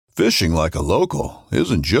Fishing like a local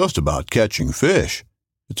isn't just about catching fish.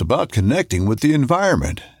 It's about connecting with the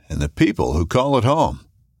environment and the people who call it home.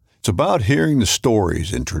 It's about hearing the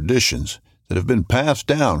stories and traditions that have been passed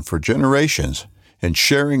down for generations and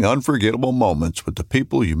sharing unforgettable moments with the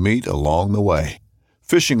people you meet along the way.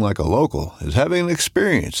 Fishing like a local is having an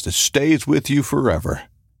experience that stays with you forever.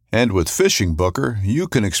 And with Fishing Booker, you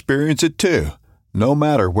can experience it too, no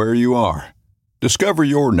matter where you are. Discover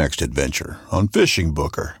your next adventure on Fishing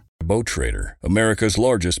Booker. Boat Trader, America's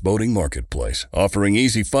largest boating marketplace, offering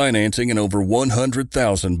easy financing and over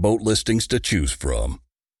 100,000 boat listings to choose from.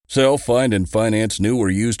 Sell, find, and finance new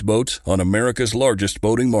or used boats on America's largest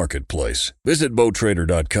boating marketplace. Visit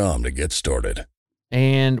BoatTrader.com to get started.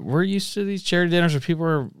 And we're used to these charity dinners where people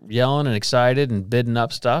are yelling and excited and bidding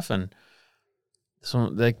up stuff, and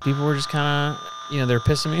some like people were just kind of, they're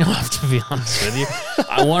pissing me off, to be honest with you.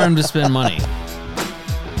 I want them to spend money.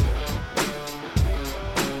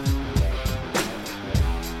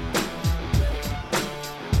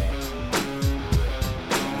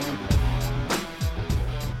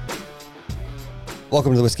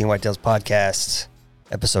 Welcome to the Whiskey and Whitetails podcast,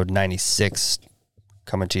 episode 96,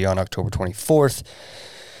 coming to you on October 24th.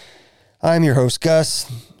 I'm your host, Gus.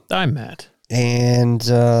 I'm Matt. And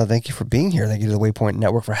thank you for being here. Thank you to the Waypoint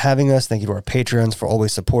Network for having us. Thank you to our patrons for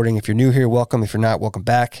always supporting. If you're new here, welcome. If you're not, welcome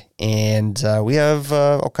back. And we have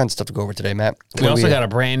all kinds of stuff to go over today, Matt. We also got a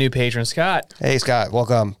brand new patron, Scott. Hey, Scott.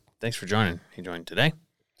 Welcome. Thanks for joining. He joined today.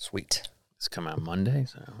 Sweet. It's come out Monday,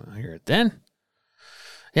 so I'll hear it then.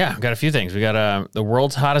 Yeah, we've got a few things. We got the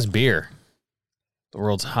world's hottest beer. The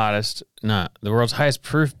world's highest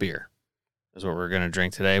proof beer is what we're going to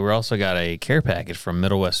drink today. We also got a care package from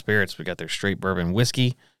Middle West Spirits. We got their straight bourbon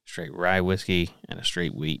whiskey, straight rye whiskey, and a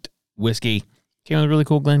straight wheat whiskey. Came with a really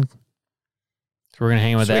cool blend. So we're going to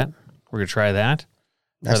hang with that. We're going to try that.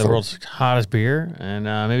 Try the world's hottest beer, and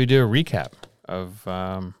maybe do a recap of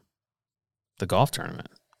the golf tournament.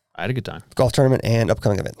 I had a good time. Golf tournament and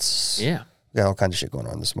upcoming events. Yeah. We got all kinds of shit going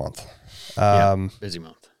on this month. Busy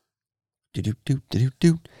month. What are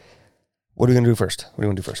we going to do first?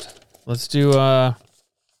 Let's do a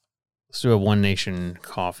One Nation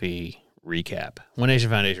Coffee recap. One Nation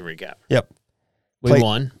Foundation recap. Yep. We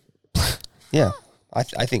won. Yeah. I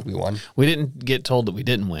think we won. We didn't get told that we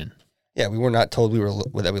didn't win. Yeah, we were not told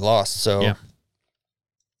that we lost. So yeah.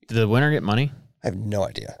 Did the winner get money? I have no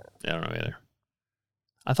idea. I don't know either.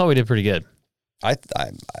 I thought we did pretty good.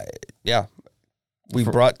 Yeah. We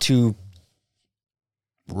brought two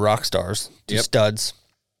rock stars, two studs.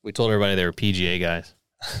 We told everybody they were PGA guys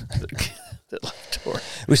that left tour.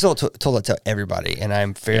 We still told it to everybody, and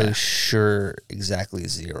I'm fairly sure exactly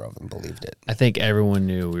 0 of them believed it. I think everyone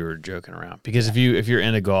knew we were joking around because if you're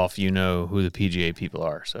into golf, you know who the PGA people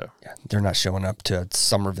are. So yeah, they're not showing up to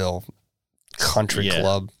Somerville Country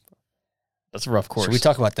Club. That's a rough course. Should we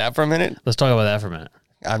talk about that for a minute? Let's talk about that for a minute.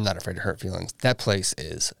 I'm not afraid to hurt feelings. That place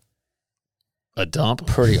is a dump.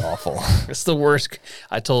 Pretty awful. It's the worst.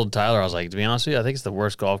 I told Tyler, I was like, to be honest with you, I think it's the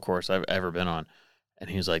worst golf course I've ever been on. And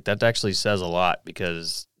he was like, that actually says a lot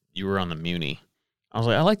because you were on the Muni. I was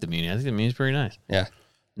like, I like the Muni. I think the Muni's pretty nice. Yeah.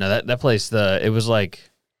 No, that place, it was like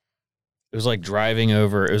driving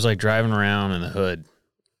around in the hood.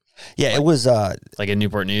 Yeah, it was like in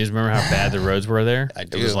Newport News. Remember how bad the roads were there? I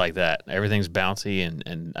do. It was like that. Everything's bouncy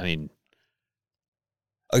and I mean.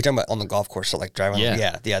 Oh, you're talking about on the golf course, so like driving?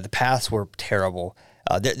 Yeah. Yeah, the paths were terrible.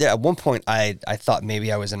 At one point, I thought maybe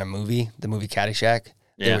I was in a movie, the movie Caddyshack.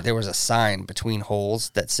 Yeah. There was a sign between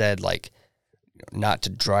holes that said, like, not to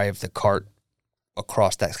drive the cart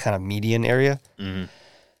across that kind of median area. Mm-hmm.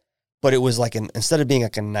 But it was like, instead of being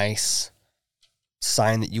like a nice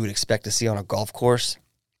sign that you would expect to see on a golf course,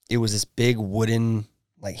 it was this big wooden,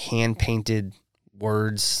 like like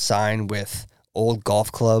words sign with old golf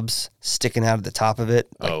clubs sticking out of the top of it,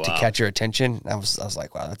 like to catch your attention. I was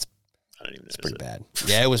like, wow, that's pretty bad.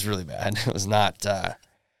 Yeah, it was really bad. It was not. I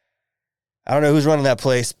don't know who's running that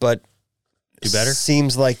place, but do better.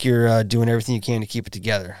 Seems like you're doing everything you can to keep it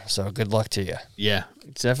together. So good luck to you. Yeah,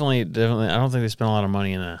 it's definitely. I don't think they spent a lot of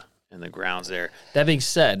money in the grounds there. That being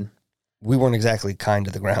said, we weren't exactly kind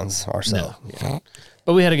to the grounds ourselves. No, yeah.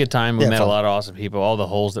 But we had a good time. We met a lot of awesome people. All the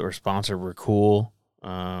holes that were sponsored were cool.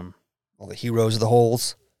 All the heroes of the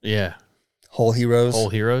holes. Yeah. Hole heroes. Hole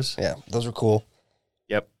heroes. Yeah, those were cool.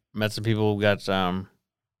 Yep. Met some people who got, I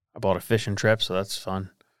bought a fishing trip, so that's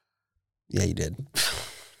fun. Yeah, you did.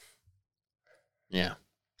 Yeah.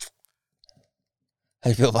 How do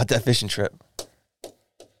you feel about that fishing trip?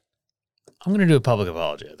 I'm going to do a public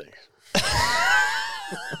apology, I think.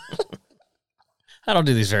 I don't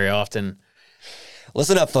do these very often.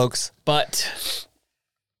 Listen up, folks. But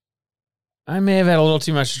I may have had a little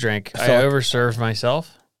too much to drink. I overserved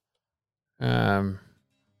myself.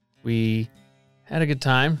 We had a good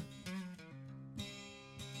time.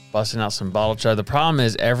 Busting out some bottle chug. The problem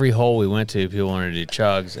is every hole we went to, people wanted to do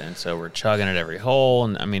chugs, and so we're chugging at every hole.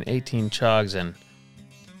 And 18 chugs, and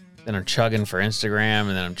then I'm chugging for Instagram, and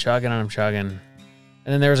then I'm chugging and I'm chugging. And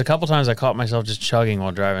then there was a couple times I caught myself just chugging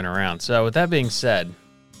while driving around. So with that being said,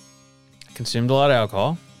 I consumed a lot of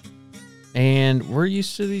alcohol. And we're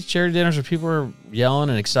used to these charity dinners where people are yelling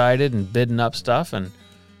and excited and bidding up stuff, and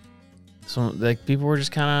so people were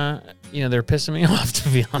just kind of, they're pissing me off, to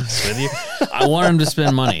be honest with you. I wanted them to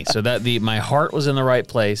spend money, so that my heart was in the right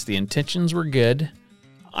place. The intentions were good.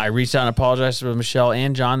 I reached out and apologized to Michelle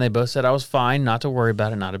and John. They both said I was fine, not to worry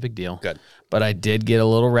about it, not a big deal. Good. But I did get a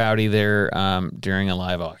little rowdy there during a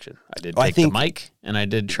live auction. I did take the mic, and I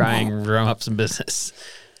did try and drum up some business.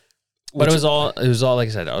 But it was all like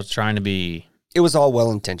I said, I was trying to be. It was all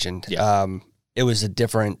well intentioned. Yeah. It was a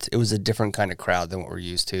different kind of crowd than what we're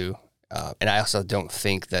used to. And I also don't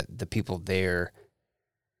think that the people there.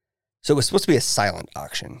 So it was supposed to be a silent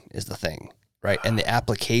auction, is the thing, right? And the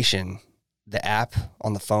application, the app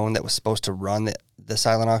on the phone that was supposed to run the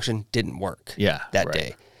silent auction didn't work. That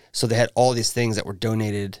day. So they had all these things that were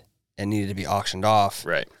donated and needed to be auctioned off.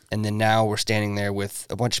 Right. And then now we're standing there with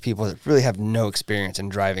a bunch of people that really have no experience in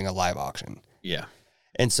driving a live auction. Yeah.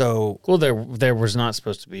 And so... Well, there was not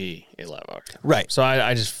supposed to be a live auction. Right. So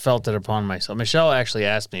I just felt it upon myself. Michelle actually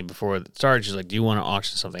asked me before it started, she's like, do you want to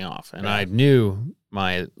auction something off? And I knew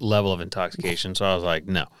my level of intoxication, so I was like,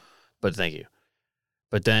 no, but thank you.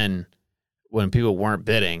 But then when people weren't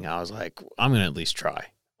bidding, I was like, I'm going to at least try.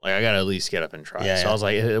 Like, I got to at least get up and try. So I was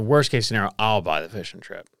like, worst case scenario, I'll buy the fishing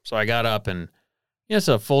trip. So I got up and... it's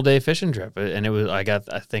a full day fishing trip, and it was. I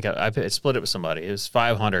split it with somebody. It was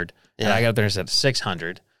 500, and I got up there and said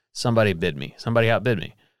 600. Somebody bid me. Somebody outbid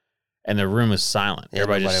me, and the room was silent.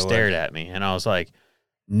 Everybody just stared at me, and I was like,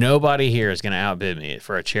 "Nobody here is going to outbid me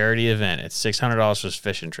for a charity event. It's $600 for this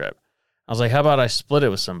fishing trip." I was like, "How about I split it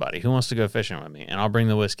with somebody who wants to go fishing with me, and I'll bring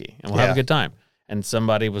the whiskey, and we'll have a good time." And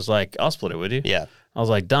somebody was like, "I'll split it with you." Yeah. I was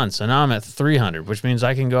like, done. So now I'm at 300, which means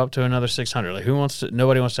I can go up to another 600. Like,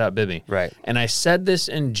 nobody wants to outbid me. Right. And I said this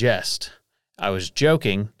in jest. I was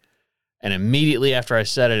joking. And immediately after I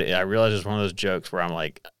said it, I realized it was one of those jokes where I'm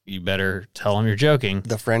like, you better tell them you're joking.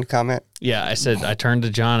 The friend comment? Yeah. I turned to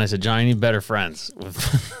John. I said, John, you need better friends.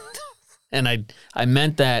 And I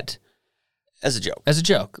meant that as a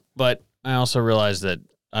joke. But I also realized that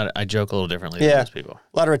I joke a little differently than most people.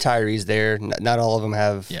 A lot of retirees there. Not all of them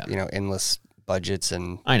have, endless budgets,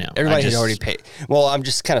 and I know everybody had already paid. Well, I'm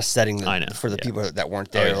just kind of setting for the people that weren't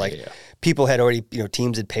there. People had already,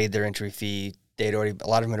 teams had paid their entry fee. A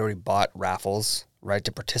lot of them had already bought raffles, right,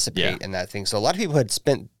 to participate in that thing. So a lot of people had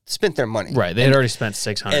spent their money. Right, they had already spent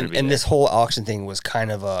 $600. And this whole auction thing was kind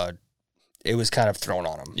of thrown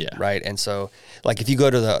on them. Yeah. Right. And so, like, if you go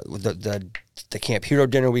to the Camp Hero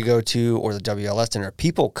dinner we go to, or the WLS dinner,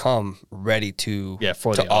 people come ready to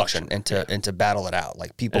the auction and to battle it out.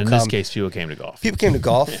 Like, people in this case, people came to golf. People came to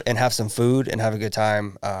golf and have some food and have a good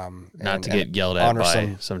time. Not to get yelled at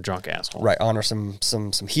by some drunk asshole. Right. Honor some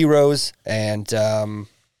heroes. And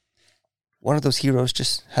one of those heroes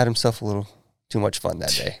just had himself a little too much fun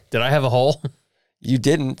that day. Did I have a hole? You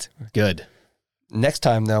didn't. Good. Next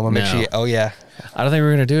time, though, I'm going to make sure I don't think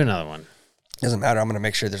we're going to do another one. Doesn't matter. I'm going to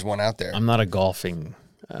make sure there's one out there. I'm not a golfing,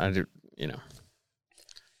 It'd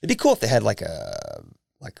be cool if they had like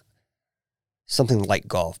something like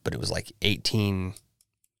golf, but it was like 18.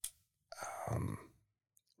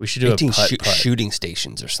 We should do 18 a putt shooting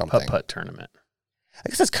stations or something. Putt tournament. I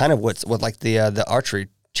guess that's kind of what like the archery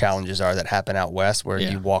challenges are that happen out west, where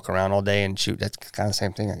you walk around all day and shoot. That's kind of the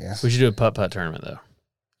same thing, I guess. We should do a putt tournament though,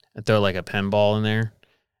 and throw like a pinball in there.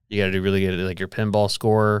 You got to do really good. Like, your pinball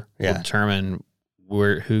score will determine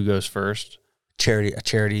who goes first. Charity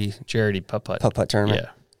putt tournament. Yeah,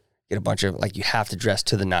 get a bunch of, like, you have to dress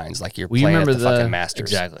to the nines, like you're playing at the fucking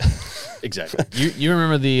Masters. Exactly. You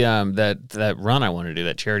remember the that run I want to do,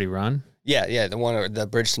 that charity run? Yeah, the one, the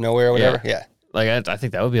Bridge to Nowhere or whatever. Yeah. Like, I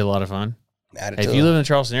think that would be a lot of fun. If you live in the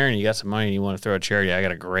Charleston area and you got some money and you want to throw a charity, I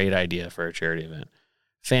got a great idea for a charity event.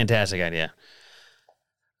 Fantastic idea.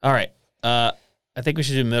 All right. I think we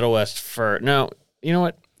should do Middle West first. No, you know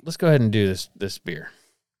what? Let's go ahead and do this beer.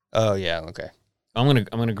 Oh yeah, okay. I'm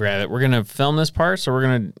gonna grab it. We're gonna film this part, so we're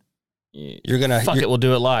gonna. We'll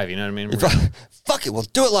do it live. You know what I mean? Fuck it, we'll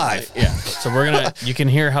do it live. Yeah. So we're gonna. You can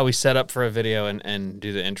hear how we set up for a video and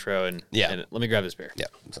do the intro and and let me grab this beer. Yeah.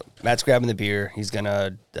 So Matt's grabbing the beer. He's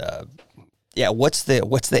gonna. What's the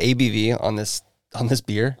ABV on this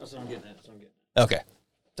beer? That's what I'm getting at. Okay.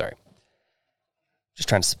 Sorry. Just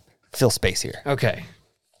trying to Fill space here. Okay.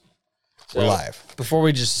 We're So, live. Before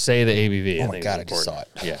we just say the ABV. Oh I my think God, it's I just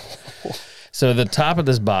important. saw it. Yeah. So the top of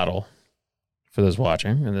this bottle, for those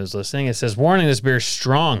watching and those listening, it says, warning, this beer is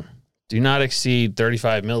strong. Do not exceed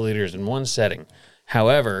 35 milliliters in one setting.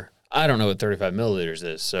 However, I don't know what 35 milliliters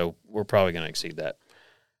is, so we're probably going to exceed that.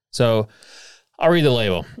 So I'll read the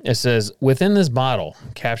label. It says, within this bottle,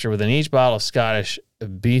 captured within each bottle of Scottish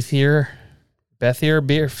Bethier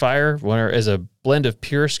beer fire, where is a blend of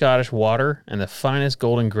pure Scottish water and the finest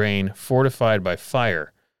golden grain fortified by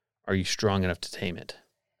fire. Are you strong enough to tame it?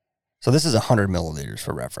 So this is 100 milliliters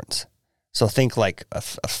for reference. So think like a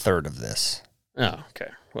third of this. Oh, okay.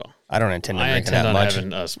 Well, I don't intend to I drink intend that on much.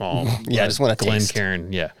 having a small Yeah, I just want to taste.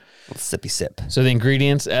 Glencairn, yeah. Sippy sip. So the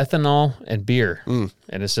ingredients, ethanol and beer. Mm.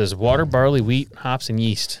 And it says water, barley, wheat, hops, and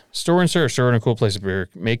yeast. Store and serve. Store in a cool place of beer.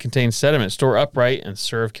 May contain sediment. Store upright and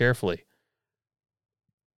serve carefully.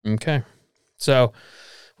 Okay. So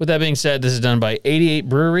with that being said, this is done by 88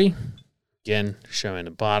 Brewery. Again, showing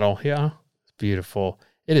the bottle. Yeah. It's beautiful.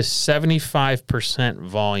 It is 75%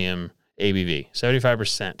 volume ABV.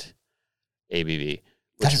 75% ABV,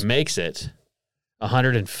 which makes it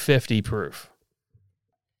 150 proof.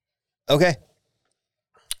 Okay.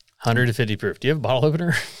 150 proof. Do you have a bottle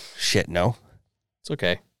opener? Shit, no. It's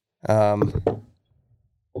okay. You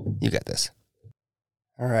got this.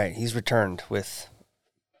 All right, he's returned with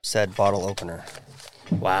said bottle opener.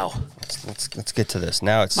 Wow. Let's get to this.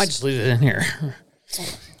 Now it's Might just leave it in here.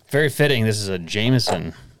 Very fitting. This is a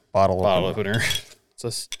Jameson bottle opener. So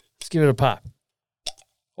let's give it a pop.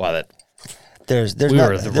 Wow, that There's We not,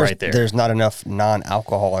 were there's, right there. There's not enough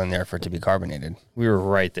non-alcohol in there for it to be carbonated. we were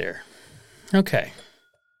right there. Okay.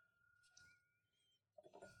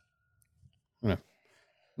 I'm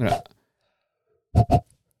gonna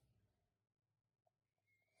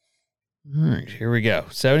All right, here we go.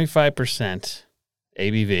 75%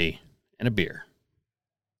 ABV and a beer.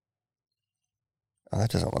 Oh, that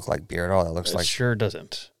doesn't look like beer at all. That looks It like sure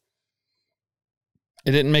doesn't.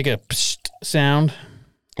 It didn't make a psst sound.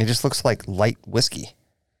 it just looks like light whiskey.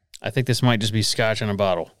 I think this might just be scotch in a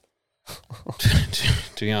bottle.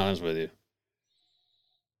 to be honest with you.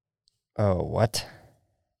 Oh, what?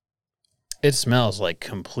 It smells like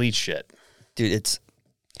complete shit. Dude,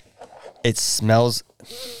 it smells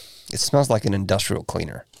like an industrial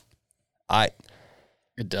cleaner.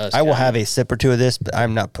 It does. I will have a sip or two of this, but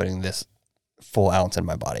I'm not putting this full ounce in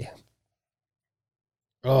my body.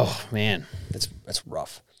 Oh, man. It's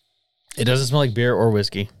rough. It doesn't smell like beer or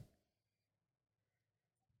whiskey.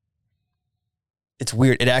 It's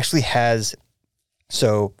weird. It actually has.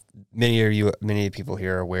 So many of people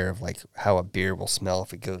here are aware of like how a beer will smell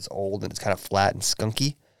if it goes old and it's kind of flat and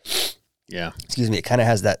skunky. Yeah. Excuse me. It kind of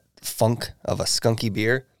has that funk of a skunky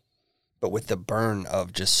beer, but with the burn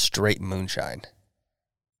of just straight moonshine.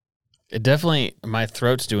 It definitely, my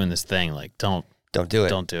throat's doing this thing. Like, don't do it.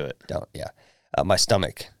 Don't do it. Don't. Yeah. My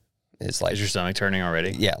stomach is like. Is your stomach turning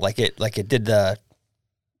already? Yeah, like it did the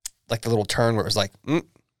little turn where it was like, I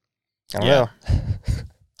don't Yeah. know.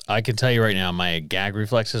 I can tell you right now, my gag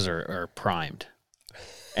reflexes are primed.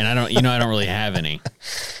 And I don't really have any.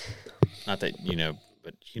 Not that,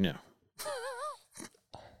 but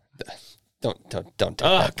Don't. Take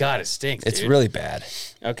Oh, that. God, it stinks. It's dude. really bad.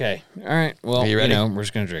 Okay. All right. Well, Are you ready? we're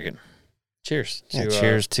just going to drink it. Cheers. Yeah,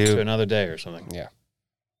 cheers to another day or something. Yeah.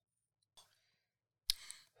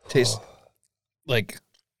 Tastes like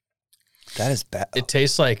That is bad. it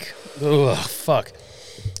tastes like fuck.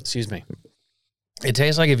 Excuse me. It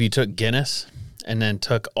tastes like if you took Guinness and then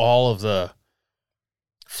took all of the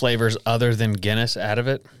flavors other than Guinness out of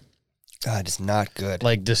it. God, it's not good.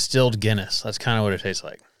 Like distilled Guinness. That's kind of what it tastes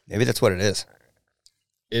like. Maybe that's what it is.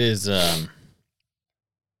 It is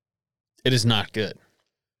not good.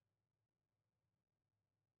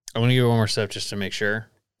 I want to give it one more sip just to make sure,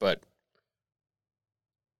 but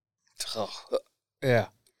yeah.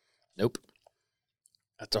 Nope.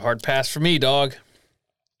 That's a hard pass for me, dog.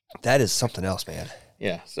 That is something else, man.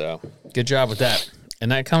 Yeah, so good job with that.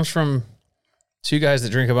 And that comes from two guys that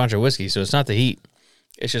drink a bunch of whiskey, so it's not the heat.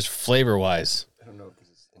 It's just flavor-wise. I don't know if this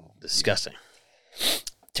is disgusting.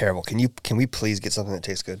 Terrible. Can we please get something that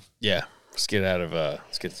tastes good? Yeah. Let's get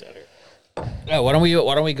this out of here. Oh, why don't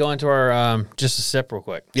we go into our just a sip real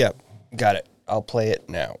quick? Yeah, got it. I'll play it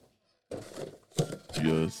now.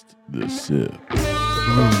 Just the sip.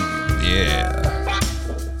 Yeah.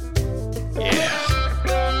 Yeah.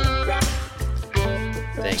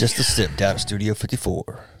 Thank Just you. a sip down at Studio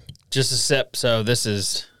 54. Just a sip. So this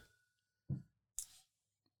is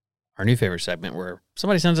our new favorite segment where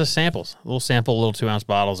somebody sends us samples, a little 2-ounce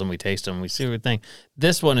bottles, and we taste them. We see what we think.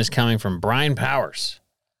 This one is coming from Brian Powers.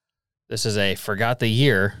 This is a Forgot the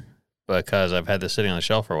Year because I've had this sitting on the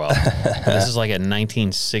shelf for a while. But this is like a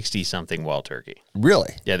 1960 something wild turkey.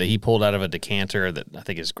 Really? Yeah, that he pulled out of a decanter that I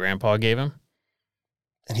think his grandpa gave him.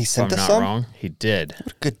 And he If sent I'm us not some? wrong, he did.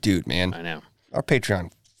 What a good dude, man. I know. Our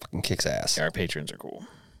Patreon fucking kicks ass. Yeah, our patrons are cool.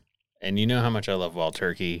 And you know how much I love wild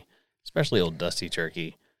turkey, especially old dusty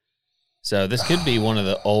turkey. So this could be one of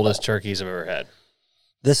the oldest turkeys I've ever had.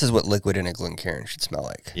 This is what liquid in a Glencairn should smell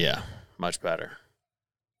like. Yeah, much better.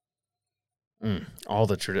 All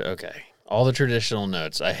the traditional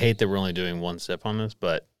notes. I hate that we're only doing one sip on this,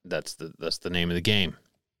 but that's the name of the game.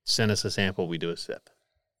 Send us a sample, we do a sip.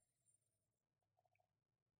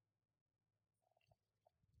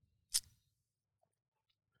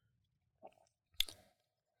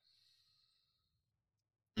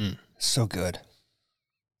 So good.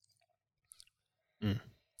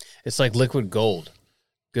 It's like liquid gold.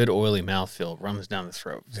 Good oily mouthfeel. Runs down the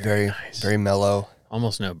throat. Very nice. very mellow.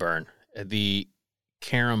 Almost no burn. The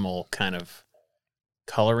caramel kind of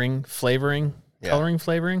flavoring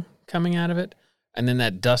coming out of it. And then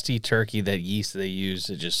that dusty turkey, that yeast they use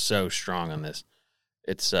is just so strong on this.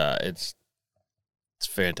 It's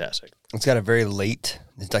fantastic. It's got a very late,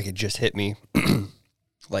 it's like it just hit me,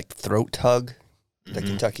 like throat hug, the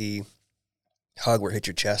Kentucky hug where it hit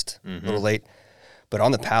your chest a little late. But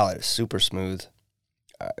on the palate, it's super smooth.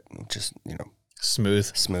 Just,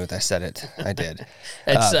 Smooth. I said it. I did.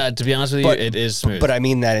 It's to be honest with you, it is smooth. But I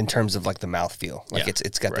mean that in terms of like the mouthfeel. Like Yeah,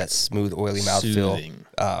 it's got right. that smooth, oily mouthfeel.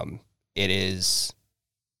 Soothing. It is,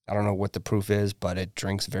 I don't know what the proof is, but it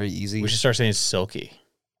drinks very easy. We should start saying silky.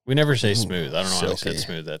 We never say smooth. I don't know why we said silky.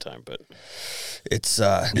 smooth that time, but It's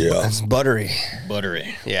it's buttery.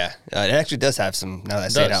 buttery. Yeah. It actually does have some, now that I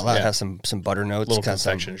say it does, out loud, yeah. it has some butter notes. Little got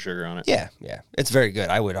some- confection sugar on it. Yeah. It's very good.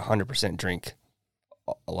 I would 100% drink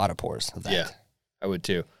a lot of pours of that. Yeah, I would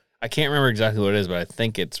too. I can't remember exactly what it is, but I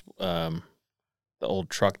think it's the old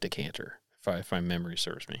truck decanter, if my memory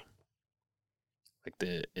serves me. Like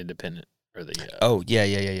the Independent or the Oh, yeah.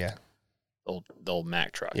 the old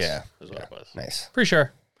Mack trucks. Yeah. is what it was. Nice. Pretty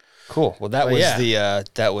sure. Cool. Well, that But was yeah.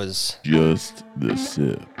 that was, Just the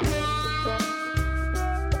sip.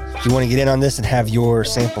 if you want to get in on this and have your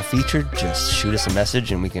sample featured, just shoot us a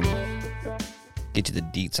message and we can get you the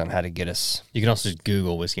deets on how to get us. You can also just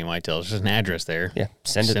Google Whiskey and Whitetail. There's just an address there. Yeah.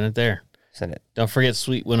 Send it. there. Send it. Don't forget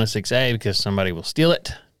Suite 106A because somebody will steal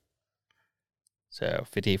it. So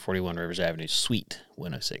 5841 Rivers Avenue, Suite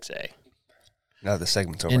 106A. No, the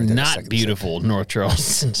segment's over. In I did a not second beautiful North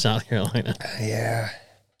Charleston, South Carolina. segment. Yeah.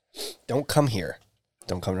 Don't come here.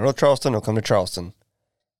 Don't come to North Charleston. Don't come to Charleston.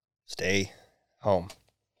 Stay home.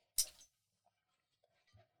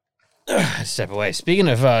 Step away. Speaking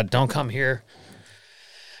of don't come here,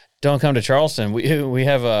 don't come to Charleston. We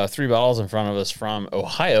have 3 bottles in front of us from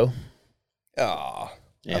Ohio. Oh,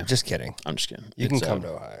 Yeah. I'm just kidding. I'm just kidding. You can It's, come to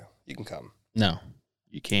Ohio. You can come. No,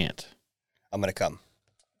 you can't. I'm going to come.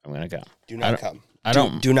 I'm gonna come. Do I not don't- come. I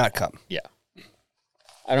don't. Do not come. Yeah.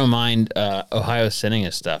 I don't mind Ohio sending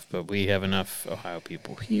us stuff, but we have enough Ohio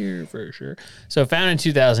people here for sure. So, founded in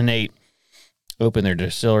 2008, opened their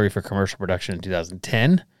distillery for commercial production in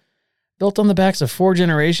 2010. Built on the backs of 4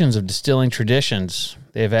 generations of distilling traditions,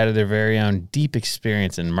 they have added their very own deep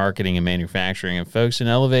experience in marketing and manufacturing and focus in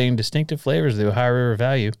elevating distinctive flavors of the Ohio River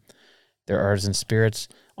value. Their artisan spirits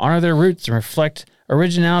honor their roots and reflect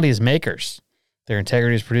originality as makers. Their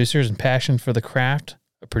integrity as producers and passion for the craft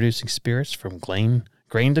of producing spirits from grain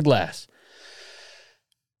to glass.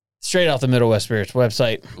 Straight off the Middle West Spirits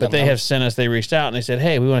website. But they have sent us, they reached out and they said,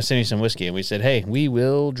 hey, we want to send you some whiskey. And we said, hey, we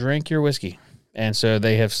will drink your whiskey. And so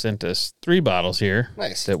they have sent us 3 bottles here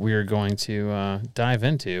Nice. that we are going to dive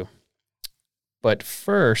into. But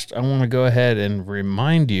first, I want to go ahead and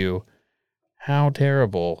remind you how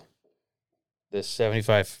terrible this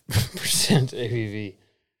 75% ABV.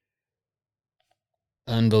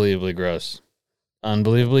 Unbelievably gross.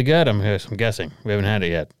 Unbelievably good, I'm guessing. We haven't had it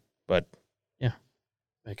yet. But, yeah.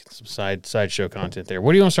 Making some sideshow content there.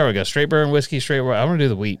 What do you want to start with, guys? Straight burn whiskey, straight... I want to do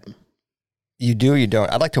the wheat. You do or you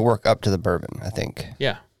don't? I'd like to work up to the bourbon, I think.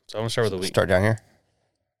 Yeah. So I want to start with the wheat. Start down here.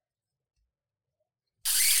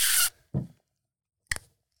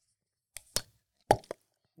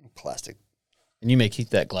 Plastic. And you may keep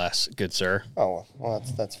that glass, good sir. Oh, well,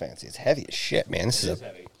 that's fancy. It's heavy as shit, man. This is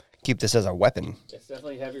heavy. keep this as a weapon. It's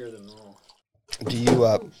definitely heavier than normal. Do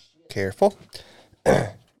you careful? Do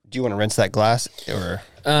you want to rinse that glass or?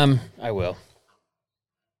 I will.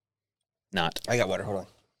 Not. I got water. Hold on.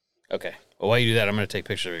 Okay. Well, while you do that, I'm going to take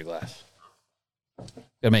pictures of your glass.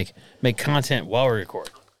 Gotta make content while we record.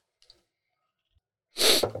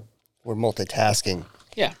 We're multitasking.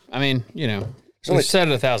 Yeah. I mean, you know, only- we've said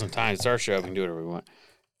it 1,000 times. It's our show. We can do whatever we want.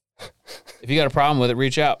 If you got a problem with it,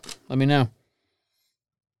 reach out. Let me know.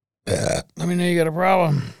 Let me know you got a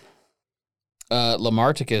problem.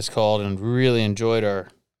 Lamarticus called and really enjoyed our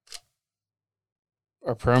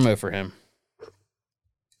promo for him.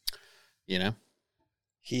 You know?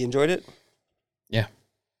 He enjoyed it? Yeah.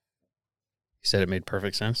 He said it made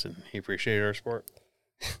perfect sense and he appreciated our support.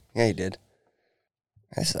 Yeah, he did.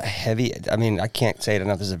 This is a heavy, I mean, I can't say it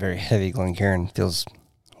enough. This is a very heavy Glencairn. Feels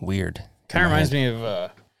weird. Kind of reminds me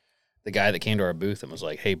of the guy that came to our booth and was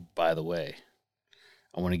like, hey, by the way,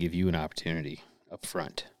 I want to give you an opportunity up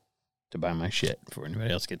front to buy my shit before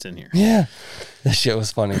anybody else gets in here. Yeah. That shit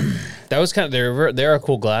was funny. That was kind of, they're a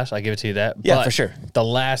cool glass. I give it to you that. Yeah, but for sure. The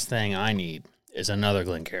last thing I need is another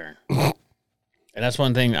Glencairn. And that's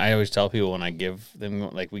one thing I always tell people when I give them,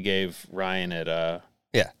 like we gave Ryan at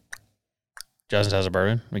Justin's House of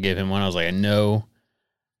Bourbon. We gave him one. I was like, I know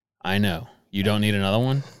you don't need another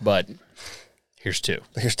one, but here's two.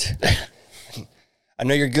 I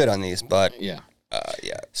know you're good on these, but Yeah.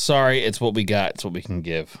 yeah. Sorry, it's what we got. It's what we can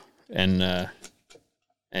give. And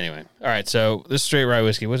anyway, all right. So this is straight rye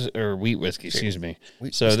whiskey, or wheat whiskey, excuse me.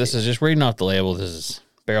 This is just reading off the label. This is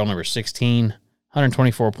barrel number 16,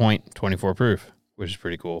 124.24 proof, which is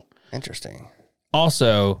pretty cool. Interesting.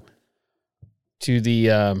 Also, to the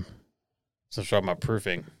so I'm talking about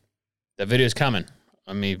proofing. That video is coming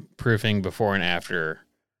on me proofing before and after.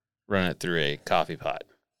 Run it through a coffee pot.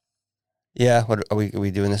 Yeah. What are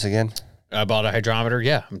we doing this again? I bought a hydrometer.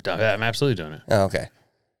 Yeah, I'm absolutely doing it. Oh, okay.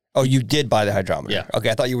 Oh, you did buy the hydrometer. Yeah. Okay,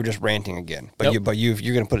 I thought you were just ranting again. But Nope. you're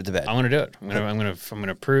going to put it to bed. I'm gonna do it. I'm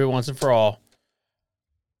gonna prove it once and for all.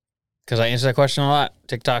 Because I answer that question a lot,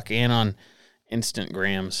 TikTok and on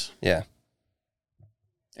Instagrams. Yeah.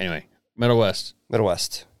 Anyway, Middle West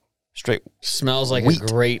Midwest. Straight. smells like Wheat. a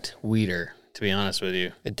great weeder. To be honest with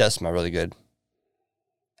you, It does smell really good.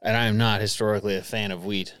 and I am not historically a fan of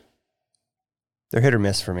wheat. They're hit or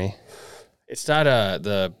miss for me. It's not all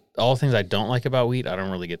the things I don't like about wheat. I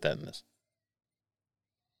don't really get that in this.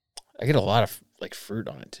 I get a lot of like fruit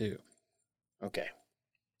on it too. Okay.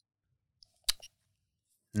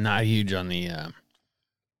 Not huge on the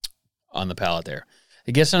palate there.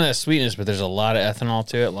 It gets some of that sweetness, but there's a lot of ethanol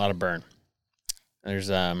to it, a lot of burn. There's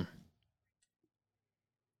and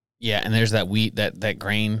there's that wheat, that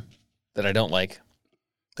grain that I don't like.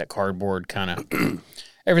 That cardboard kind of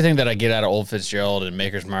everything that I get out of Old Fitzgerald and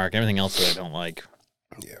Maker's Mark, everything else that I don't like.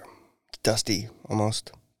 Yeah. It's dusty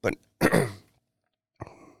almost, but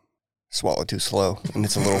swallow too slow. And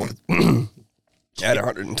it's a little at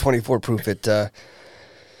 124 proof. We're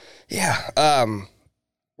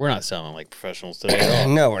not selling like professionals today at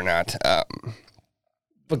all. No, we're not.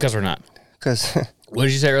 Because we're not. Because What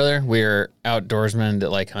did you say earlier? We're outdoorsmen that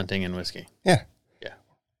like hunting and whiskey. yeah,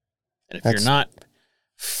 And if That's- you're not,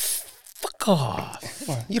 fuck off.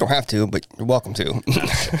 well, you don't have to, but you're welcome to.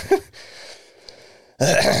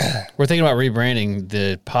 We're thinking about rebranding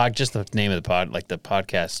the pod, just the name of the pod, like the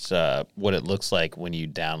podcast, what it looks like when you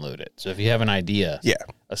download it. So if you have an idea Yeah,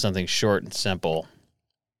 of something short and simple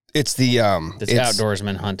it's the that's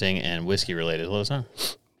outdoorsman, hunting, and whiskey related, let us know.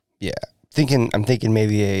 Yeah, I'm thinking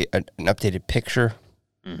maybe an updated picture,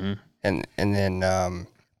 Mm-hmm. and then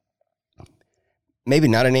maybe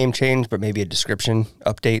not a name change, but maybe a description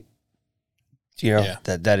update. You know,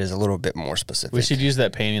 Yeah. that is a little bit more specific. We should use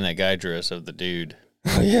that painting that guy drew us of the dude.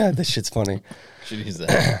 Yeah, that shit's funny. Should use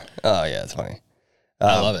that. Oh yeah, it's funny.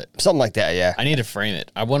 I love it. Something like that. Yeah. I need to frame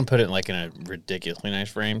it. I want to put it like in a ridiculously nice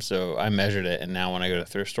frame. So I measured it, and now when I go to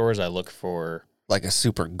thrift stores, I look for Like a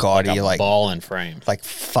super gaudy, a like ball and frame.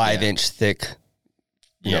 5-inch thick,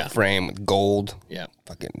 you know, frame with gold, Yeah.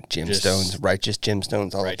 fucking gemstones, righteous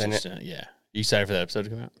gemstones all up in it. Yeah. You excited for that episode to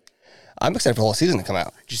come out? I'm excited for the whole season to come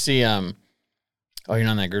out. Did you see? Oh, you're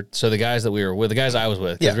not in that group. So the guys that we were with, the guys I was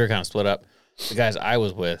with, because Yeah. we were kind of split up. The guys I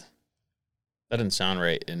was with, that didn't sound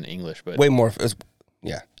right in English, but Way more. It was,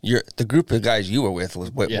 yeah, the group of guys you were with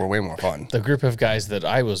were way more fun. the group of guys that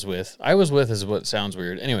I was with is what sounds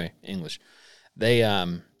weird. Anyway, English. They,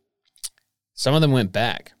 some of them went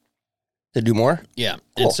back. To do more? Yeah.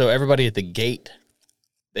 Cool. And so everybody at the gate,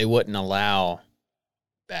 they wouldn't allow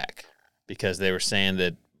back because they were saying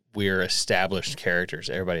that we're established characters,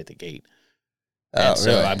 everybody at the gate. And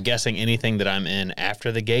so really? I'm guessing anything that I'm in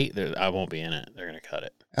after the gate, I won't be in it. They're going to cut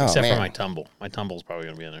it. Oh, Except man. for my tumble. My tumble's probably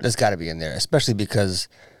going to be in there. There's got to be in there, especially because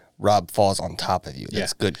Rob falls on top of you.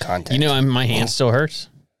 That's good content. You know, my hand still hurts.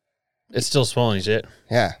 It's still swollen as shit.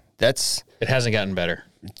 Yeah, that's It hasn't gotten better.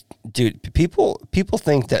 dude. People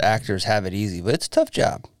think that actors have it easy, but it's a tough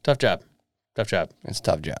job. Tough job. Tough job. It's a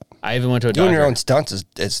tough job. I even went to a Doing doctor. your own stunts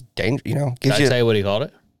is dangerous. You know, Did gives I you tell you what he called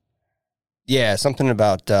it? Yeah, something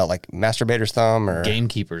about like masturbator's thumb or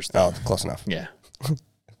Gamekeeper's Oh, thumb. close enough. Yeah.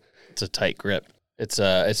 It's a tight grip.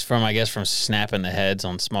 It's from, I guess, from snapping the heads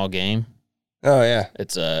on small game. Oh yeah.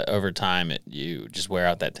 It's over time, you just wear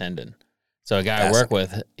out that tendon. So a guy I work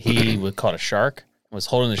with, he was caught a shark, was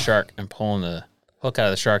holding the shark and pulling the hook out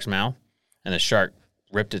of the shark's mouth, and the shark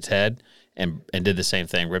ripped its head and did the same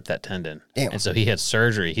thing, ripped that tendon. Damn. And so he had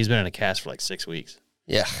surgery. He's been in a cast for like 6 weeks.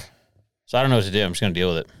 Yeah. So I don't know what to do. I'm just going to deal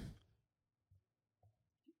with it.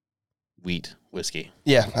 Wheat whiskey.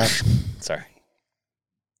 Yeah. Sorry.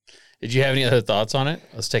 Did you have any other thoughts on it?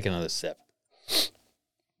 Let's take another sip.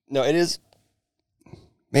 No, it is.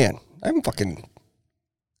 Man, I'm fucking.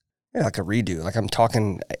 Yeah, like a redo. Like I'm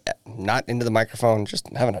talking not into the microphone, just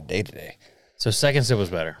having a day today. So second sip was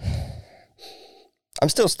better. I'm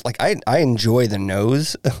still like I enjoy the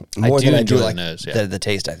nose more than I do like nose, yeah. the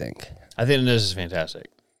taste. I think I think the nose is fantastic.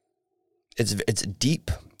 it's deep,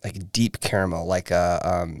 like deep caramel, like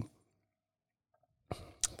I'm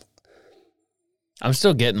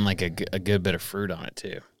still getting like a good bit of fruit on it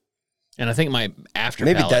too, and I think my after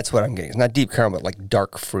maybe palate, that's what I'm getting. It's not deep caramel, but like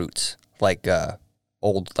dark fruits, like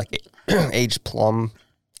old like aged plum.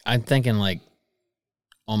 I'm thinking like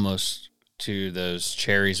almost to those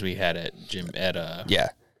cherries we had at Yeah,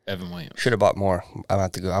 Evan Williams. should have bought more. I'm gonna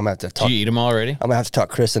have to go. I'm gonna have to talk. Did you eat them already? I'm gonna have to talk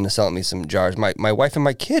Chris into selling me some jars. My wife and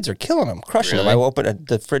my kids are killing them, crushing them. I Really? opened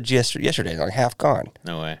the fridge yesterday, like half gone.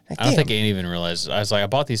 No way. Like, I don't think damn. Aiden even realized. I was like, I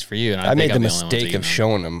bought these for you, and I made think the I'm only one to mistake eat of them.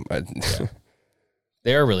 showing them.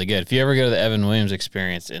 They are really good. If you ever go to the Evan Williams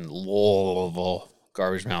Experience in Louisville,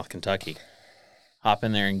 Garbage Mouth, Kentucky, hop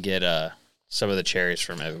in there and get some of the cherries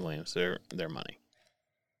from Evan Williams. They're money.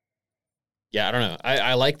 Yeah, I don't know.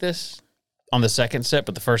 I like this on the second sip,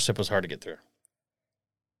 but the first sip was hard to get through.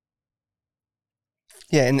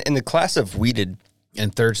 Yeah, in the class of weeded,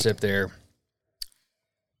 And third sip there,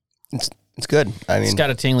 it's good. I mean, it's got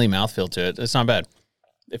a tingly mouthfeel to it. It's not bad.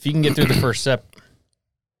 If you can get through the first sip,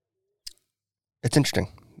 it's interesting.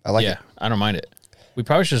 I like yeah, it. I don't mind it. We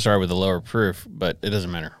probably should start with the lower proof, but it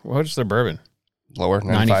doesn't matter. What's their bourbon? Lower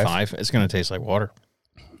 95. It's going to taste like water.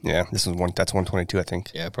 Yeah, this is that's 122, I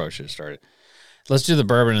think. Yeah, I probably should have started. Let's do the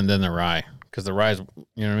bourbon and then the rye, because the rye's, you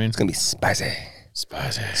know what I mean? It's gonna be spicy.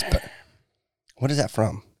 Spicy. What is that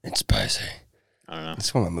from? It's spicy. I don't know. It's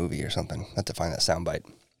from a movie or something. I have to find that soundbite.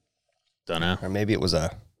 Don't know. Or maybe it was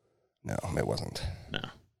a. No, it wasn't. No,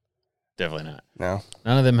 definitely not. No.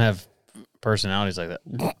 None of them have personalities like that.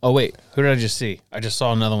 Oh, wait. Who did I just see? I just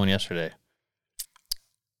saw another one yesterday.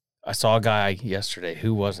 I saw a guy yesterday.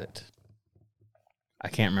 Who was it? I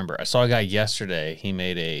can't remember. I saw a guy yesterday. He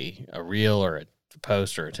made a reel or a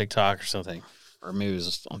post or a TikTok or something. Or maybe it was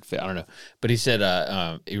just on, I don't know. But he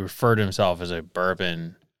said he referred to himself as a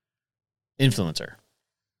bourbon influencer.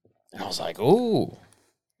 And I was like, oh,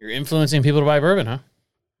 you're influencing people to buy bourbon, huh?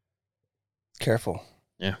 Careful.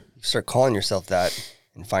 Yeah. You start calling yourself that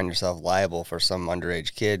and find yourself liable for some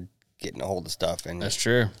underage kid getting a hold of stuff. And That's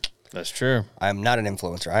true. That's true. I'm not an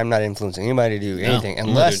influencer. I'm not influencing anybody to do No, anything I'm not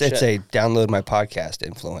unless doing it's shit. a download my podcast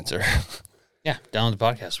influencer. Yeah, download the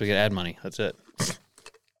podcast. We get ad money. That's it.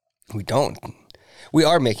 We don't. We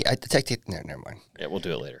are making. Never mind. Yeah, we'll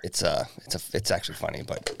do it later. It's actually funny,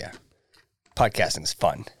 but yeah, podcasting is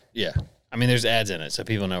fun. Yeah. I mean, there's ads in it, so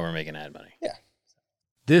people know we're making ad money. Yeah.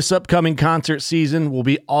 This upcoming concert season will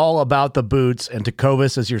be all about the boots, and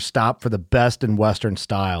Tecovas is your stop for the best in Western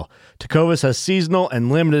style. Tecovas has seasonal and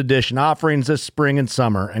limited edition offerings this spring and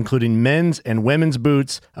summer, including men's and women's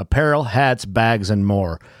boots, apparel, hats, bags, and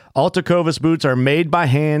more. All Tecovas boots are made by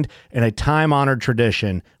hand in a time-honored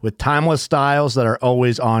tradition with timeless styles that are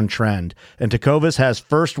always on trend. And Tecovas has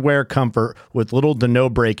first wear comfort with little to no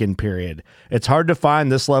break-in period. It's hard to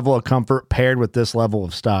find this level of comfort paired with this level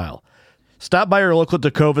of style. Stop by your local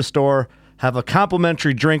Tecovas store, have a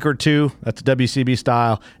complimentary drink or two, that's WCB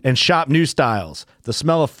style, and shop new styles. The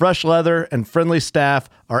smell of fresh leather and friendly staff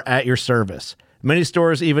are at your service. Many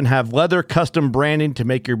stores even have leather custom branding to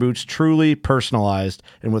make your boots truly personalized.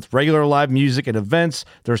 And with regular live music and events,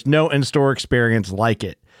 there's no in-store experience like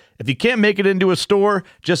it. If you can't make it into a store,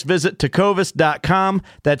 just visit tecovas.com.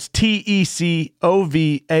 That's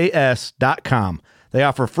TECOVAS.com. They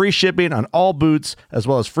offer free shipping on all boots, as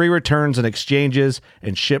well as free returns and exchanges,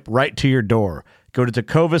 and ship right to your door. Go to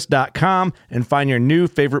tecovas.com and find your new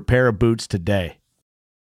favorite pair of boots today.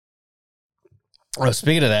 Well,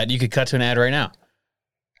 speaking of that, you could cut to an ad right now.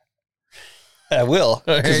 I will.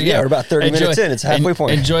 Here 'Cause, you yeah, go. we're about 30 minutes in. It's halfway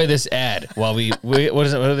point. Enjoy this ad while we what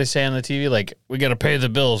is it? What do they say on the TV? Like, we got to pay the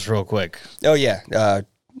bills real quick. Oh yeah,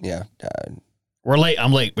 We're late.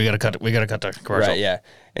 I'm late. We got to cut the commercial. right, yeah.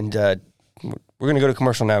 And we're gonna go to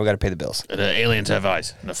commercial now. We got to pay the bills. The aliens have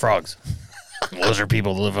eyes. And the frogs. Those are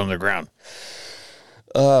people that live underground.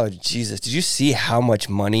 Oh, Jesus. Did you see how much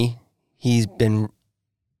money he's been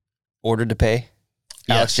ordered to pay?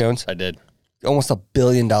 Alex Jones? I did. Almost $1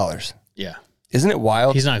 billion. Yeah. Isn't it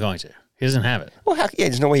wild? He's not going to. He doesn't have it. Well,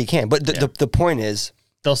 there's no way he can. But the point is,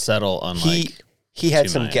 They'll settle on he had $2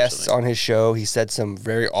 some million or guests something. on his show. He said some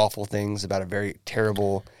very awful things about a very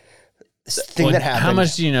terrible thing Well, that happened. How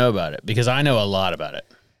much do you know about it? Because I know a lot about it.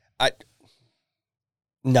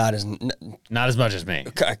 Not as Not as much as me.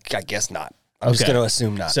 I guess not. I'm just Okay. going to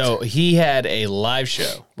assume not. So he had a live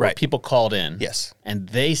show where Right. people called in. Yes. And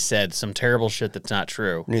they said some terrible shit that's not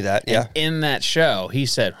true. Knew that, yeah. And in that show, he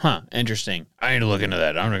said, interesting. I need to look into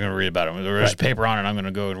that. I'm not going to read about it. There's a paper on it. I'm going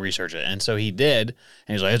to go and research it. And so he did.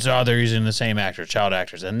 And he's like, they're using the same actors, child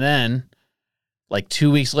actors. And then, like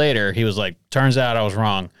 2 weeks later, he was like, turns out I was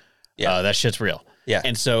wrong. Yeah. That shit's real. Yeah.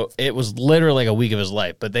 And so it was literally like a week of his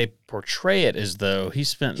life. But they portray it as though he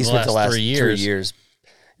spent the last 3 years.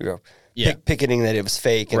 Yeah. Picketing that it was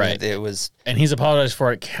fake and Right. that it was. And he's apologized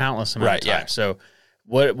for it countless amount Right, of yeah. times. So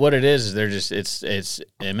what it is they're just it's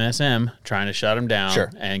MSM trying to shut him down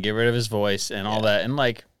Sure. and get rid of his voice and all that. And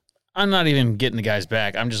like, I'm not even getting the guys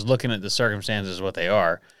back. I'm just looking at the circumstances of what they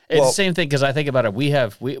are. It's Well- the same thing because I think about it.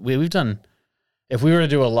 We've done. If we were to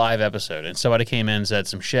do a live episode and somebody came in and said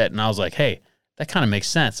some shit, and I was like, hey, that kind of makes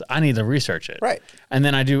sense. I need to research it. Right. And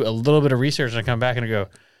then I do a little bit of research and I come back and I go,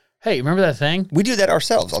 hey, remember that thing? We do that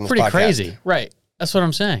ourselves on this Pretty podcast. crazy. Right. That's what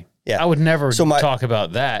I'm saying. Yeah. I would never So talk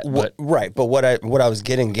about that. But Right. But what I was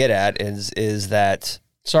get at is that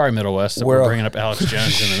sorry, Middle West, that We're- we're bringing up Alex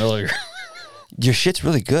Jones in the middle of your. your shit's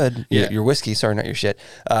really good. Yeah. Your whiskey, sorry, not your shit.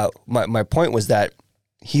 My point was that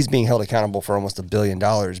he's being held accountable for almost $1 billion,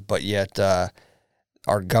 but yet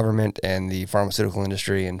our government and the pharmaceutical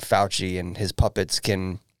industry and Fauci and his puppets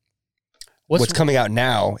can. What's coming out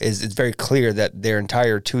now is it's very clear that their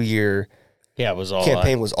entire 2-year Yeah, it was all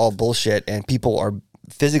campaign was all bullshit, and people are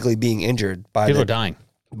physically being injured by people are dying.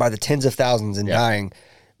 by the tens of thousands and Yeah. dying.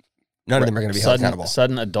 None of them are going to be held accountable.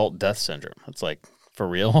 Sudden adult death syndrome. It's like, for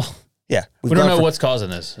real? Yeah, We we've don't gone know from- what's causing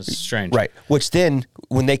this. It's strange. Right. Which then,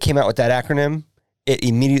 when they came out with that acronym, it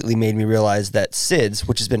immediately made me realize that SIDS,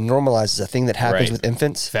 which has been normalized as a thing that happens Right. with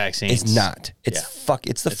infants, Vaccines. is not. It's Yeah.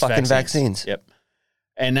 It's the It's fucking vaccines. Yep.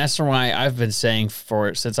 And that's why I've been saying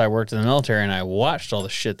since I worked in the military and I watched all the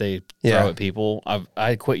shit they Yeah. throw at people.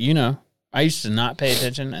 I quit. I used to not pay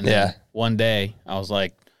attention, and then Yeah. one day I was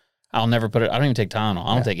like, I'll never put it. I don't even take Tylenol.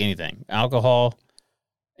 I don't take anything. Alcohol,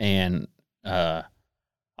 and I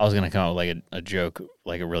was gonna come up with like a joke,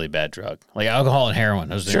 like a really bad drug, like alcohol and heroin.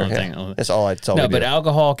 That was the Sure. only Yeah. thing. That's all I tell No, we but do.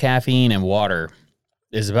 alcohol, caffeine, and water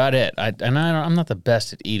is about it. I'm not the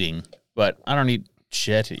best at eating, but I don't eat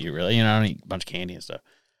shit at you really. I don't eat a bunch of candy and stuff.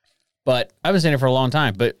 But I've been saying it for a long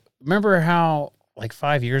time. But remember how like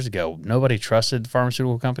 5 years ago nobody trusted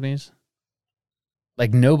pharmaceutical companies?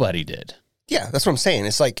 Like nobody did. Yeah, that's what I'm saying.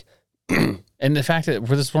 It's like And the fact that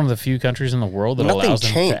we're just one of the few countries in the world that Nothing allows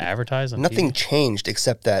them changed. to advertise on nothing TV. changed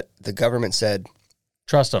except that the government said,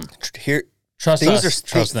 Trust them. "Here, Trust things us. are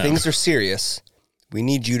Trust them. things are serious. We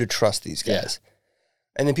need you to trust these Yeah. guys."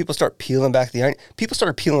 And then people start peeling back the onion. People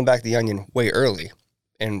started peeling back the onion way early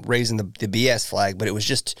and raising the BS flag, but it was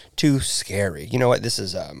just too scary. You know what? This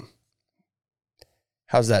is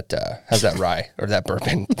how's that rye or that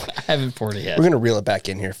bourbon? I haven't poured it yet. We're gonna reel it back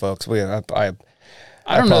in here, folks. I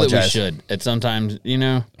I don't know that we apologize. should. At sometimes,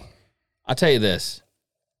 I'll tell you this.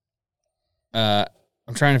 I'm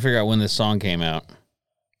trying to figure out when this song came out.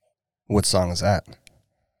 What song is that?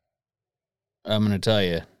 I'm going to tell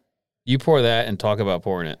you. You pour that and talk about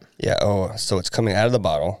pouring it. Yeah. Oh, so it's coming out of the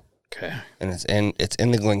bottle Okay. and it's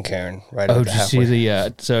in the Glencairn right Oh, over did the you see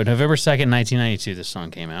halfway. so November 2nd, 1992, this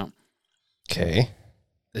song came out. Okay.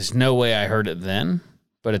 There's no way I heard it then,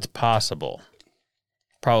 but it's possible.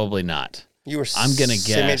 Probably not. You were I'm gonna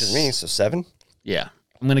same age guess. as me, so 7. Yeah.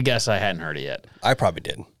 I'm going to guess I hadn't heard it yet. I probably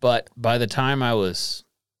did. But by the time I was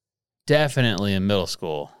definitely in middle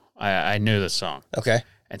school, I knew the song. Okay.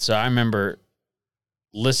 And so I remember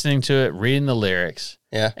listening to it, reading the lyrics,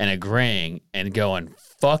 Yeah. and agreeing and going,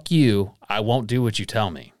 fuck you, I won't do what you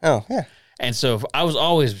tell me. Oh, yeah. And so I was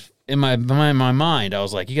always, in my mind, I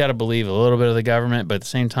was like, you got to believe a little bit of the government, but at the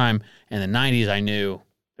same time, in the 90s, I knew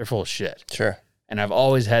they're full of shit. Sure. And I've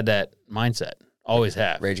always had that mindset, always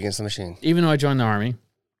have. Rage Against the Machine. Even though I joined the Army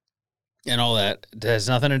and all that, it has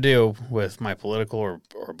nothing to do with my political or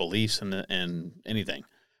beliefs and anything.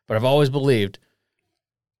 But I've always believed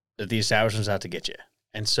that the establishment's out to get you.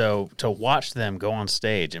 And so to watch them go on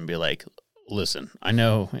stage and be like, listen, I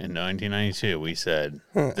know in 1992 we said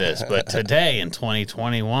this, but today in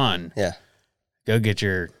 2021, Yeah. go get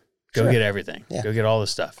your Go Sure. get everything. Yeah. Go get all the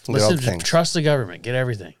stuff. Get all Listen, the things. trust the government. Get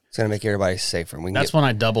everything. It's gonna make everybody safer. We can That's get when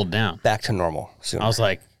I doubled down. back to normal soon. I was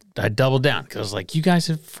like, I doubled down because I was like, you guys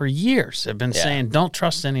have for years have been Yeah. saying don't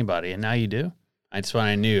trust anybody, and now you do. That's when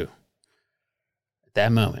I knew at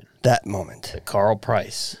that moment that moment. that Carl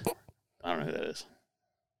Price, I don't know who that is.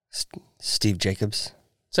 Steve Jacobs.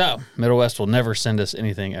 So Middle West will never send us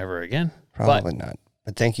anything ever again. Probably not.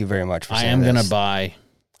 But thank you very much for I saying am going to this. buy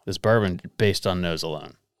this bourbon based on nose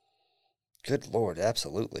alone. Good Lord,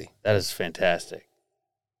 absolutely. That is fantastic.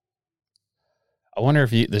 I wonder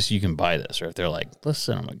if you can buy this or if they're like, let's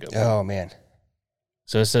send them a good one. Oh, man.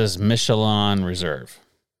 So it says Michelin Reserve.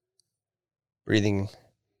 Breathing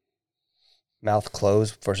mouth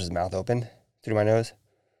closed versus mouth open through my nose.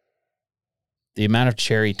 The amount of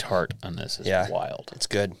cherry tart on this is wild. It's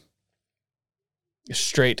good.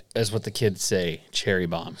 Straight as what the kids say, cherry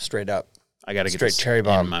bomb. Straight up. I got to get Straight this cherry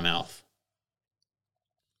bomb in my mouth.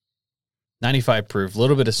 95 proof, a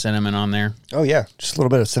little bit of cinnamon on there, Oh, yeah. Just a little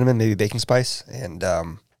bit of cinnamon, maybe baking spice. And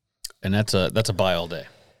and that's a buy all day.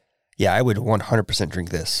 yeah, I would 100% drink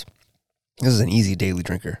this. This is an easy daily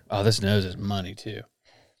drinker. Oh, this nose is money too.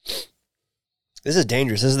 This is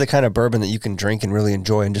dangerous. This is the kind of bourbon that you can drink and really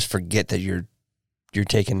enjoy and just forget that you're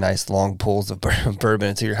taking nice long pulls of bourbon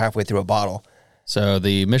until you're halfway through a bottle. So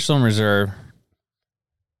the Michelin Reserve,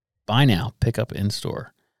 buy now, pick up in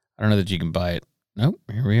store. I don't know that you can buy it. Nope,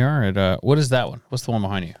 here we are at, what is that one? What's the one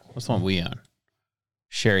behind you? What's the one we own?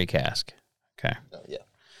 Sherry cask. Okay. Yeah.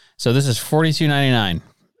 So this is $42.99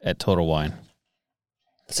 at Total Wine.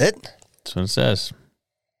 That's it? That's what it says.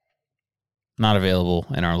 Not available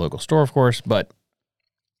in our local store, of course, but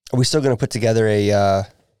Are we still going to put together a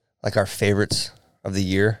like our favorites of the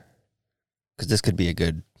year? Because this could be a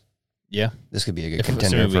good. yeah, This could be a good if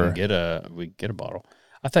contender we for. can get a bottle.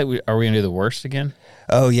 I thought are we gonna do the worst again?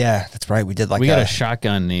 Oh yeah, that's right. We did like we got to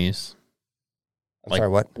shotgun these I'm sorry,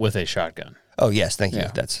 what? with a shotgun. Oh yes, thank you.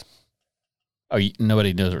 Yeah. That's Oh,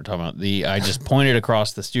 nobody knows what we're talking about. I just pointed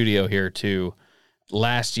across the studio here to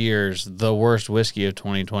last year's the worst whiskey of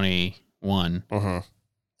 2021, and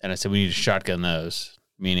I said we need to shotgun those,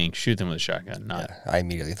 meaning shoot them with a shotgun, not I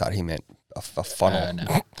immediately thought he meant a funnel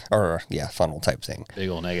no, or funnel type thing. big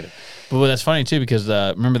old negative. But that's funny too because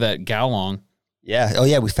remember that Gaolong, Yeah. Oh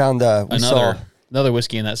yeah, we found we saw another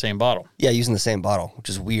whiskey in that same bottle. using the same bottle, which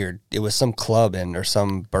is weird. It was some club or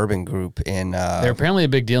some bourbon group in. They're apparently a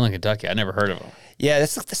big deal in Kentucky. I never heard of them. Yeah,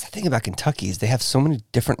 that's the thing about Kentucky is they have so many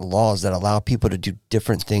different laws that allow people to do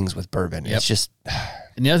different things with bourbon. Yep. It's just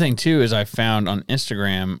And the other thing too is I found on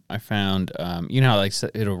Instagram, you know how like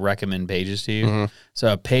it'll recommend pages to you.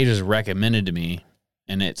 So a page was recommended to me,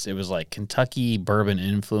 and it was like Kentucky bourbon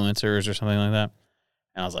influencers or something like that.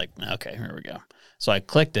 And I was like, okay, here we go. So I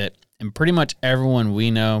clicked it, and pretty much everyone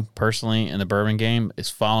we know personally in the bourbon game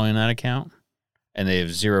is following that account, and they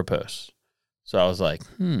have 0 posts. So I was like,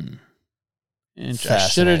 I should have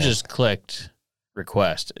Fascinating. just clicked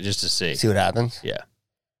request just to see. see what happens. Yeah.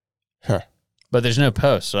 Huh. But there's no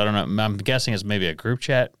post, so I don't know. I'm guessing it's maybe a group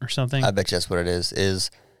chat or something. I bet you that's what it is. Is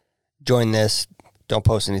join this. Don't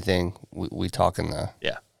post anything. We talk in the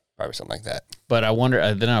probably something like that. But I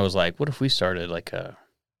wonder. Then I was like, what if we started like a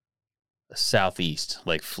southeast,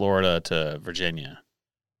 like Florida to Virginia?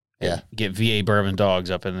 Yeah. And get VA bourbon dogs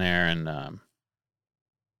up in there and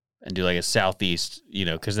do like a southeast,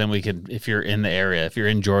 because then we could, if you're in the area, if you're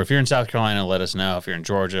in Georgia, if you're in South Carolina, let us know. If you're in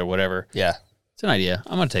Georgia, whatever. Yeah. It's an idea.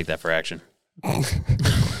 I'm gonna take that for action.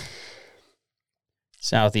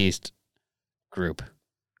 Southeast group,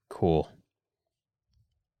 cool.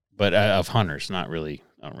 But of hunters, not really.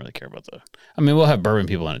 I don't really care about we'll have bourbon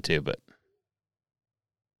people in it too, but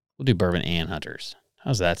we'll do bourbon and hunters.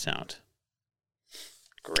 How's that sound?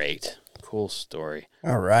 Great, cool story.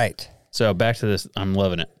 All right. So back to this. I'm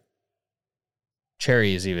loving it.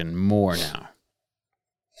 Cherry is even more now.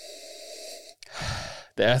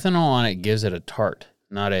 The ethanol on it gives it a tart,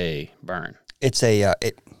 not a burn. It's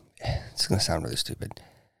it's going to sound really stupid,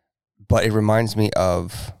 but it reminds me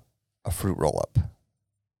of a fruit roll-up.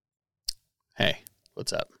 Hey,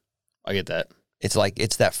 what's up? I get that. It's like,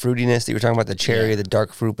 it's that fruitiness that you were talking about, the cherry, the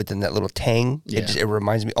dark fruit, but then that little tang. Yeah. It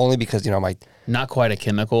reminds me, only because, Not quite a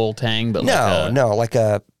chemical tang, but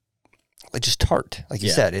like just tart. Like you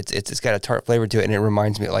Yeah. said, it's got a tart flavor to it, and it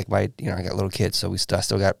reminds me like I got little kids, so I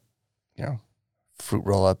still got, fruit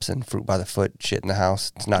roll-ups and fruit by the foot shit in the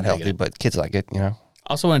house. It's not I dig healthy, it. but kids like it, I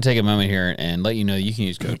also want to take a moment here and let you know you can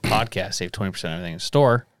use code podcast, save 20% of everything in the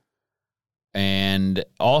store. And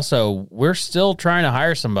also, we're still trying to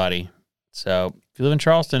hire somebody. So if you live in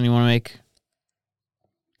Charleston, you want to make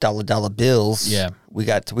dollar bills. Yeah. We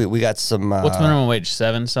got some. what's minimum wage?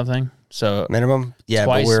 7 something? So Minimum? Yeah,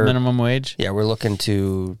 twice but we're minimum wage. Yeah, we're looking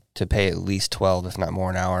to pay at least 12, if not more,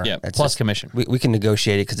 an hour. Yeah, That's plus just- commission. we can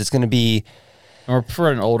negotiate it because it's going to be Or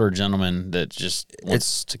for an older gentleman that just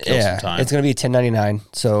wants to kill some time. it's going to be $10.99,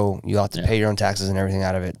 so you'll have to Yeah. pay your own taxes and everything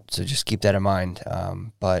out of it. So just keep that in mind.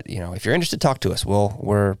 But if you're interested, talk to us.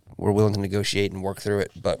 We're willing to negotiate and work through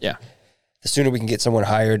it. But Yeah. the sooner we can get someone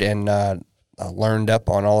hired and learned up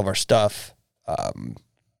on all of our stuff,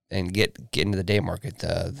 and get into the day market,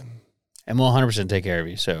 And we'll 100% take care of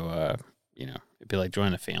you. So, it'd be like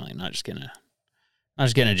joining a family, not just getting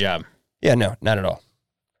a job. yeah, no, not at all.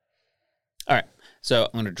 All right. So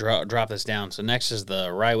I'm going to drop this down. So next is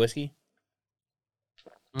the rye whiskey.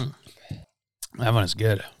 That one is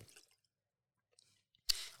good.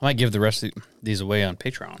 I might give the rest of these away on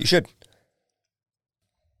Patreon. You should.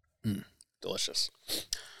 Delicious.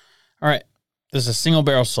 All right. This is a single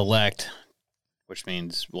barrel select, which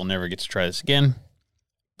means we'll never get to try this again.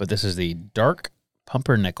 But this is the Dark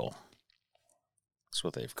Pumpernickel. That's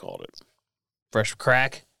what they've called it. Fresh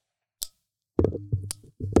crack.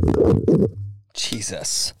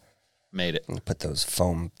 Jesus. Made it. I'm gonna put those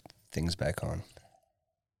foam things back on.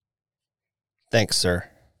 Thanks, sir.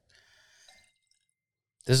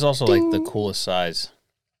 This is also like the coolest size.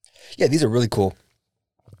 Yeah, these are really cool.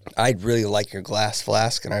 I really like your glass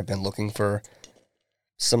flask, and I've been looking for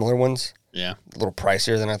similar ones. Yeah. A little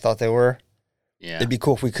pricier than I thought they were. Yeah. It'd be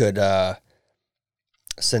cool if we could,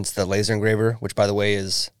 since the laser engraver, which by the way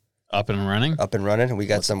is Up and running. up and running, and we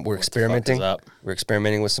got we're What the fuck experimenting. is up? We're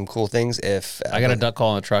experimenting with some cool things. If I got a duck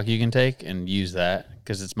call in the truck you can take and use that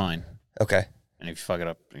because it's mine. Okay. And if you fuck it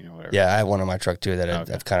up, whatever. Yeah, I have one on my truck too that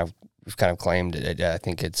Okay. we've kind of claimed it. I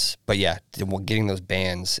think it's, but yeah, getting those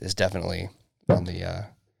bands is definitely on the.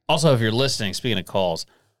 Also, if you're listening, speaking of calls,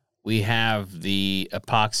 we have the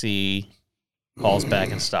epoxy calls back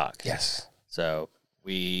in stock. Yes. So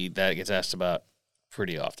that gets asked about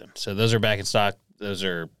pretty often. So those are back in stock. Those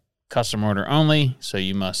are custom order only. So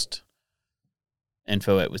you must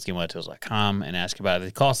info@whiskeyandwhitetails.com and ask about it.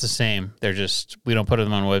 They cost the same. They're just, we don't put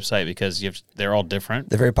them on a website because they're all different.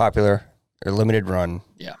 They're very popular. They're limited run.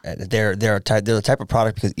 Yeah. They're the type of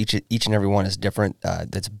product because each and every one is different.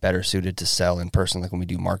 That's better suited to sell in person, like when we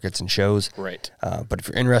do markets and shows. Great. But if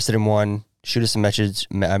you're interested in one, shoot us a messages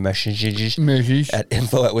at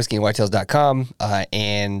info@whiskeyandwhitetails.com,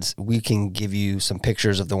 and we can give you some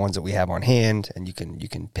pictures of the ones that we have on hand, and you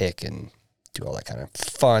can pick and do all that kind of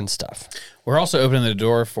fun stuff. We're also opening the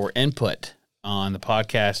door for input on the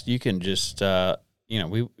podcast. You can just, you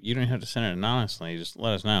don't have to send it anonymously. Just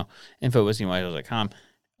let us know. info@whiskeyandwhitetails.com.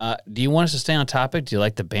 Do you want us to stay on topic? Do you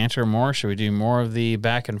like the banter more? Should we do more of the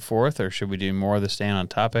back and forth, or should we do more of the staying on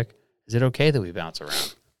topic? Is it okay that we bounce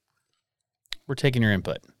around? We're taking your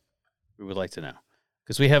input. We would like to know.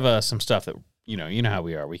 Because we have some stuff that, you know how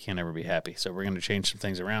we are. We can't ever be happy. So we're going to change some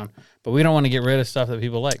things around. But we don't want to get rid of stuff that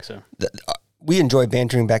people like. So We enjoy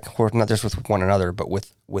bantering back and forth, not just with one another, but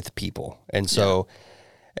with people. And so,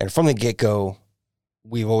 and from the get-go,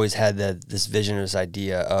 we've always had this vision, this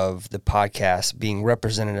idea of the podcast being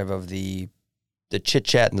representative of the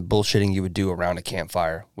chit-chat and the bullshitting you would do around a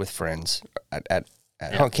campfire with friends at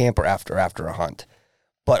hunt camp or after a hunt.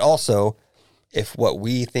 But also, if what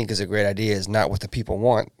we think is a great idea is not what the people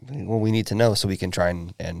want, well, we need to know so we can try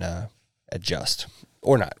and adjust.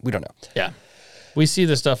 Or not. We don't know. yeah. We see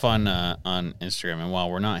the stuff on Instagram, and while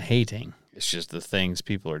we're not hating, it's just the things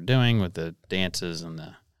people are doing with the dances and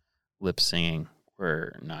the lip singing.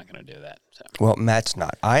 We're not going to do that. So. Well, Matt's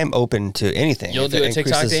not. I am open to anything. You'll If do it a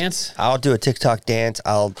TikTok increases- dance? I'll do a TikTok dance.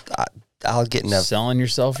 I'll get in a Selling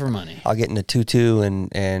yourself for money. I'll get in a tutu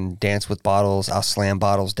and dance with bottles. I'll slam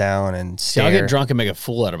bottles down and See, stare. I'll get drunk and make a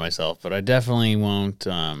fool out of myself, but I definitely won't.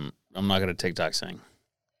 I'm not going to TikTok sing.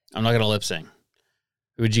 I'm not going to lip sing.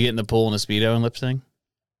 Would you get in the pool in a Speedo and lip sing?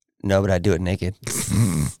 No, but I do it naked.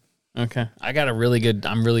 Okay. I'm really good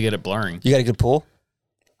at blurring. You got a good pool?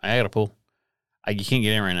 I got a pool. You can't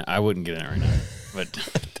get in right now. I wouldn't get in right now, but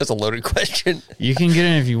That's a loaded question. you can get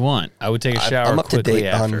in if you want. I would take a shower I'm up to quickly date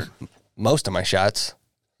after. on most of my shots.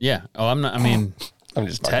 Yeah. Oh, I'm not. I mean, I'm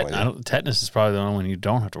just fucking with you. tetanus is probably the only one you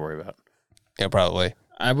don't have to worry about. Yeah, probably.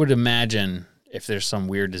 I would imagine if there's some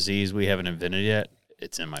weird disease we haven't invented yet,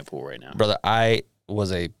 it's in my pool right now. Brother, I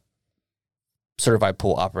was a certified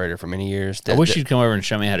pool operator for many years. I wish you'd come over and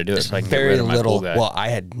show me how to do it so I can get Very rid of my little. pool guy. Well, I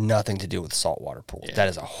had nothing to do with saltwater pools. Yeah. That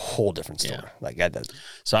is a whole different story. Yeah. Like that.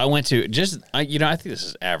 So I went to I think this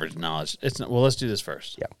is average knowledge. It's not, well, let's do this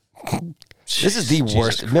first. Yeah. This is the Jesus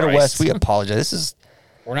worst. Christ. Midwest, we apologize. This is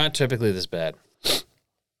We're not typically this bad.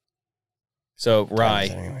 So rye,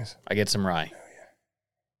 anyways. I get some rye.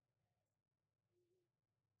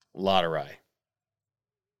 A lot of rye.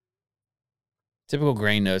 Typical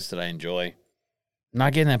grain notes that I enjoy. I'm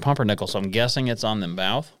not getting that pumpernickel, so I'm guessing it's on the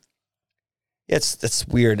mouth. It's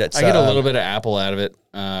weird. I get a little bit of apple out of it.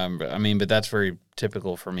 But that's very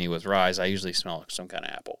typical for me with rye. I usually smell some kind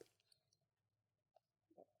of apple.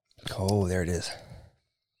 Oh, there it is.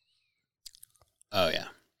 Oh, yeah.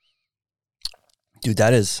 Dude,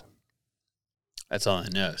 that's on the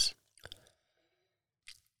nose.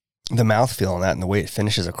 the mouthfeel on that and the way it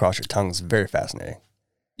finishes across your tongue is very fascinating.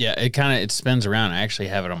 Yeah, it spins around. I actually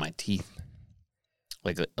have it on my teeth.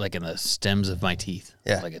 Like in the stems of my teeth.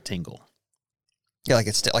 Yeah. Like a tingle. Yeah, like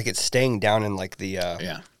it's staying down in like the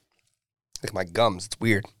like my gums. It's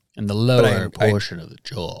weird. In the lower portion of the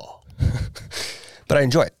jaw. But I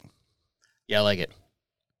enjoy it. Yeah, I like it.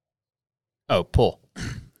 Oh, pull.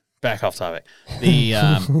 Back off topic. The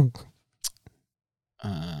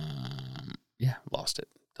yeah, lost it.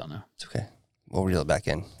 Don't know. It's okay. We'll reel it back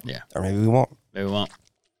in. Yeah. Or maybe we won't. Maybe we won't.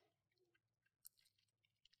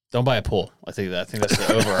 Don't buy a pool. I think that's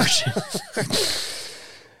the overarching.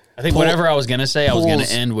 I think whatever I was gonna say, I was gonna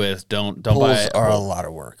end with don't buy. Pools are a lot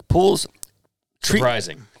of work. Pools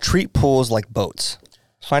surprising. Treat pools like boats.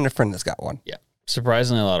 Find a friend that's got one. Yeah,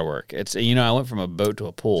 surprisingly a lot of work. It's I went from a boat to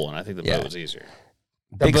a pool, and I think the boat was easier.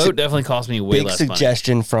 The boat definitely cost me way less money. Big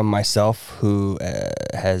suggestion from myself, who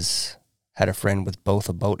has had a friend with both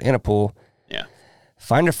a boat and a pool. Yeah,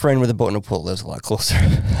 find a friend with a boat and a pool that lives a lot closer.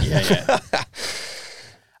 Yeah.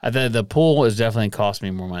 The pool has definitely cost me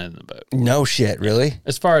more money than the boat. No shit, really?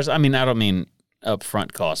 As far as, I don't mean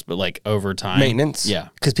upfront cost, but like over time. Maintenance? Yeah.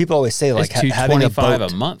 Because people always say like having a boat,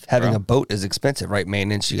 a month. Having a boat is expensive, right?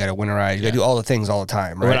 Maintenance, you got to winterize, you got to do all the things all the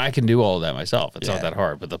time, right? But I can do all of that myself. It's not that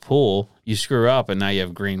hard. But the pool, you screw up and now you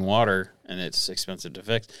have green water and it's expensive to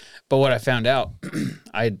fix. But what I found out,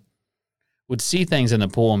 I would see things in the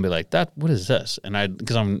pool and be like, what is this? And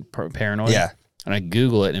because I'm paranoid. Yeah. And I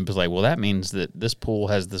Google it and it was like, well, that means that this pool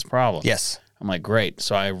has this problem. Yes. I'm like, great.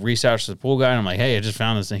 So I researched the pool guy and I'm like, hey, I just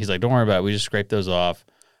found this. And he's like, don't worry about it. We just scraped those off.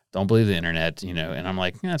 Don't believe the internet, And I'm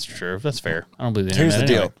like, yeah, that's true. That's fair. I don't believe the internet. Here's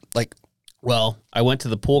the anyway. deal. Well, I went to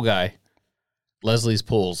the pool guy, Leslie's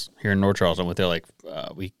Pools here in North Charles. I went there like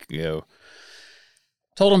a week ago.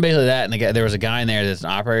 Told him basically that. And there was a guy in there that's an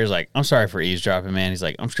operator. He's like, I'm sorry for eavesdropping, man. He's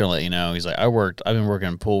like, I'm just going to let you know. He's like, I've been working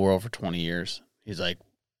in pool world for 20 years. He's like,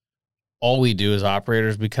 all we do as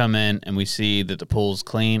operators, we come in and we see that the pool's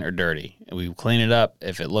clean or dirty. And we clean it up.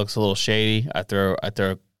 If it looks a little shady, I throw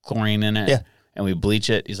chlorine in it. Yeah. And we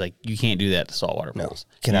bleach it. He's like, you can't do that to saltwater pools.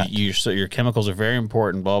 No, cannot. So your chemicals are very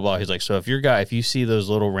important, blah, blah. He's like, so if you see those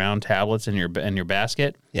little round tablets in your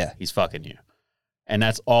basket, yeah, he's fucking you. And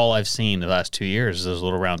that's all I've seen the last 2 years is those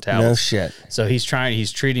little round tablets. No shit. So he's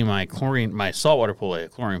treating my saltwater pool like a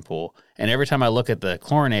chlorine pool. And every time I look at the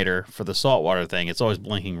chlorinator for the saltwater thing, it's always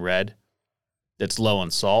blinking red. That's low on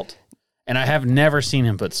salt. And I have never seen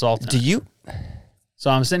him put salt in it. Do you? So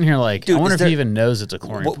I'm sitting here like, dude, I wonder if he even knows it's a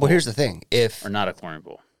chlorine pool. Well, here's the thing. Or not a chlorine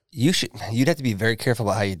pool. You'd have to be very careful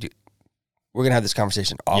about how you do. We're going to have this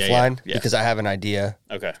conversation offline because I have an idea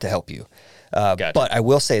to help you. Gotcha. But I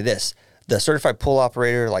will say this. The certified pool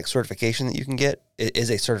operator certification that you can get is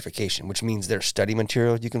a certification, which means there's study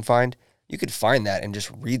material you can find. You could find that and just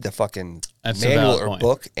read the fucking manual or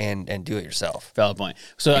book and do it yourself. Valid point.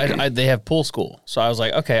 So they have pool school. So I was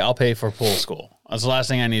like, okay, I'll pay for pool school. That's the last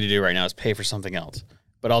thing I need to do right now is pay for something else.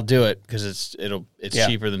 But I'll do it because it's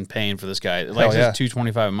cheaper than paying for this guy. It's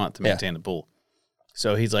 $225 a month to maintain the pool.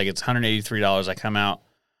 So he's like, it's $183. I come out,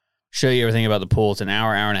 show you everything about the pool. It's an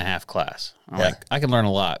hour and a half class. I'm like, I can learn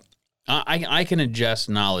a lot. I can adjust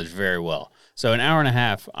knowledge very well. So an hour and a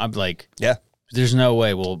half, I'm like, there's no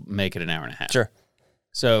way we'll make it an hour and a half. Sure.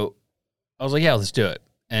 So I was like, yeah, let's do it.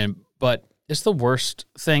 But it's the worst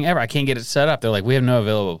thing ever. I can't get it set up. They're like, we have no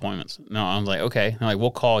available appointments. No, I'm like, okay. They're like, we'll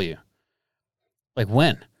call you. Like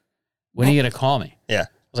when? When are you gonna call me? Yeah. I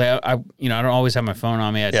was like, I don't always have my phone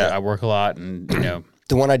on me. I work a lot, and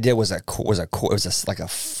The one I did was like a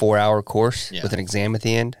 4-hour course with an exam at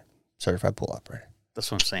the end. Certified pool operator. That's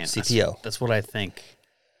what I'm saying. CPO. That's what I think.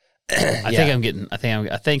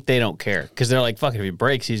 I think they don't care because they're like, fuck it, if he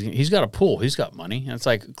breaks, he's got a pool, he's got money. And it's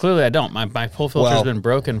like, clearly I don't. My pool filter's been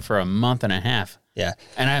broken for a month and a half. Yeah.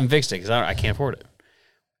 And I haven't fixed it because I can't afford it.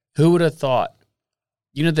 Who would have thought?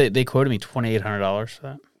 They quoted me $2,800 for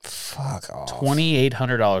that. Fuck off.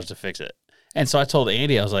 $2,800 to fix it. And so I told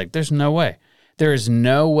Andy, I was like, there's no way. There is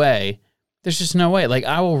no way. There's just no way. Like,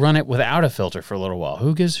 I will run it without a filter for a little while.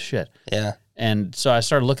 Who gives a shit? Yeah. And so I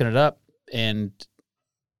started looking it up, and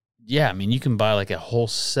you can buy like a whole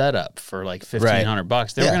setup for like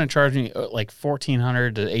 $1,500. They were going to charge me like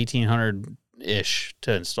 $1,400 to $1,800 ish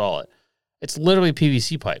to install it. It's literally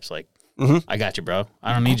PVC pipes. Like, I got you, bro.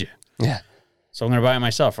 I don't need you. Yeah. So I'm going to buy it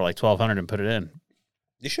myself for like $1,200 and put it in.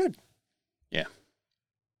 You should. Yeah.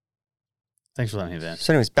 Thanks for letting me do that.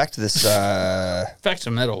 So anyways, back to this Back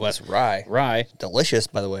to Middle West rye. rye. Delicious,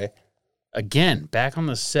 by the way. Again, back on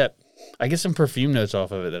the sip. I get some perfume notes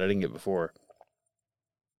off of it that I didn't get before.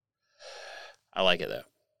 I like it though.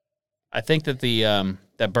 I think that the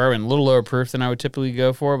that bourbon a little lower proof than I would typically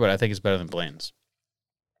go for, but I think it's better than Blanton's.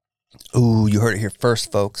 Ooh, you heard it here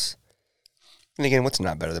first, folks. And again, what's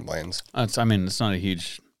not better than Bland's? It's not a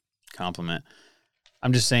huge compliment.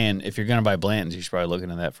 I'm just saying, if you're going to buy Blanton's, you should probably look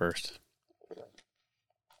into that first.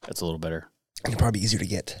 That's a little better. And probably easier to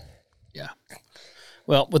get. Yeah.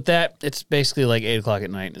 Well, with that, it's basically like 8 o'clock at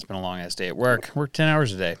night, and it's been a long-ass day at work. Worked 10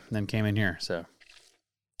 hours a day, then came in here, so.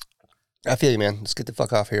 I feel you, man. Let's get the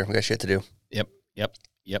fuck off here. We got shit to do. Yep.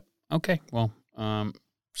 Okay, well,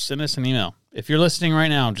 send us an email. If you're listening right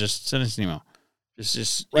now, just send us an email.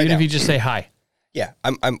 Just Right even now. if you just say hi. Yeah,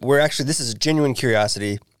 we're actually, this is a genuine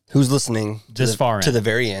curiosity. Who's listening This far in. to the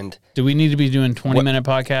very end? Do we need to be doing 20-minute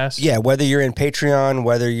podcasts? Yeah, whether you're in Patreon,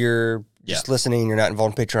 whether you're just Yeah. listening, you're not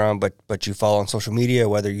involved in Patreon, but you follow on social media,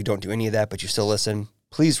 whether you don't do any of that, but you still listen,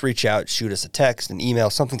 please reach out, shoot us a text, an email,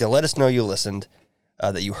 something to let us know you listened,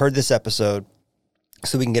 that you heard this episode,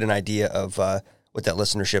 so we can get an idea of what that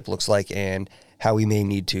listenership looks like and how we may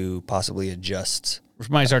need to possibly adjust. We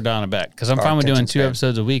might start dialing it back, because I'm Our fine with doing attention 2 span.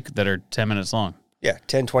 episodes a week that are 10 minutes long. Yeah,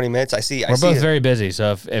 10, 20 minutes. We're both very busy,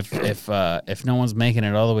 so if no one's making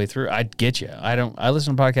it all the way through, I'd get you. I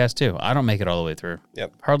listen to podcasts too. I don't make it all the way through.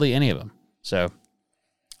 Yep. Hardly any of them. So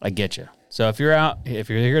I get you. So if you're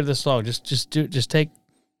here this long, just take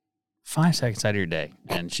 5 seconds out of your day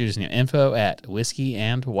and shoot us an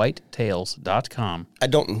info@whiskeyandwhitetails.com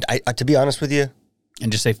to be honest with you,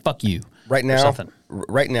 and just say fuck you. right now, something.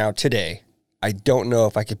 today, I don't know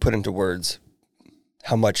if I could put into words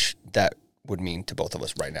how much that would mean to both of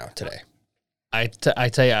us right now, today. I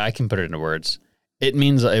tell you, I can put it into words. It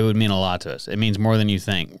would mean a lot to us. It means more than you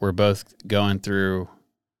think. We're both going through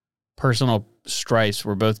personal strife.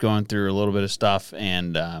 We're both going through a little bit of stuff,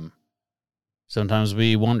 and sometimes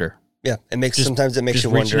we wonder. Yeah, sometimes it makes just you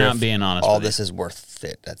wonder reaching out if and being honest all with you. this is worth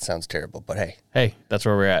it. That sounds terrible, but hey. Hey, that's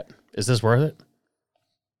where we're at. Is this worth it?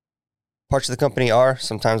 Parts of the company are.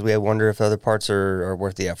 Sometimes we wonder if the other parts are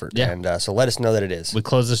worth the effort. Yeah. And so let us know that it is. We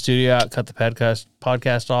close the studio out, cut the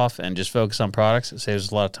podcast off, and just focus on products. It saves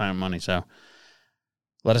us a lot of time and money. So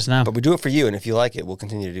let us know. But we do it for you, and if you like it, we'll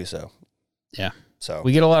continue to do so. Yeah. So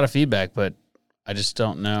We get a lot of feedback, but I just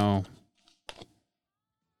don't know.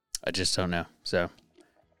 So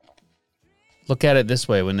look at it this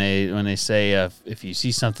way: when they say if you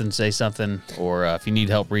see something, say something, or if you need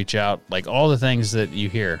help, reach out. Like all the things that you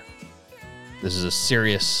hear, this is a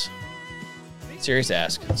serious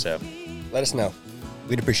ask. So let us know.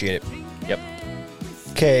 We'd appreciate it. yep.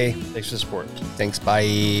 Okay. Thanks for the support. Thanks.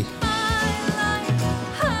 Bye.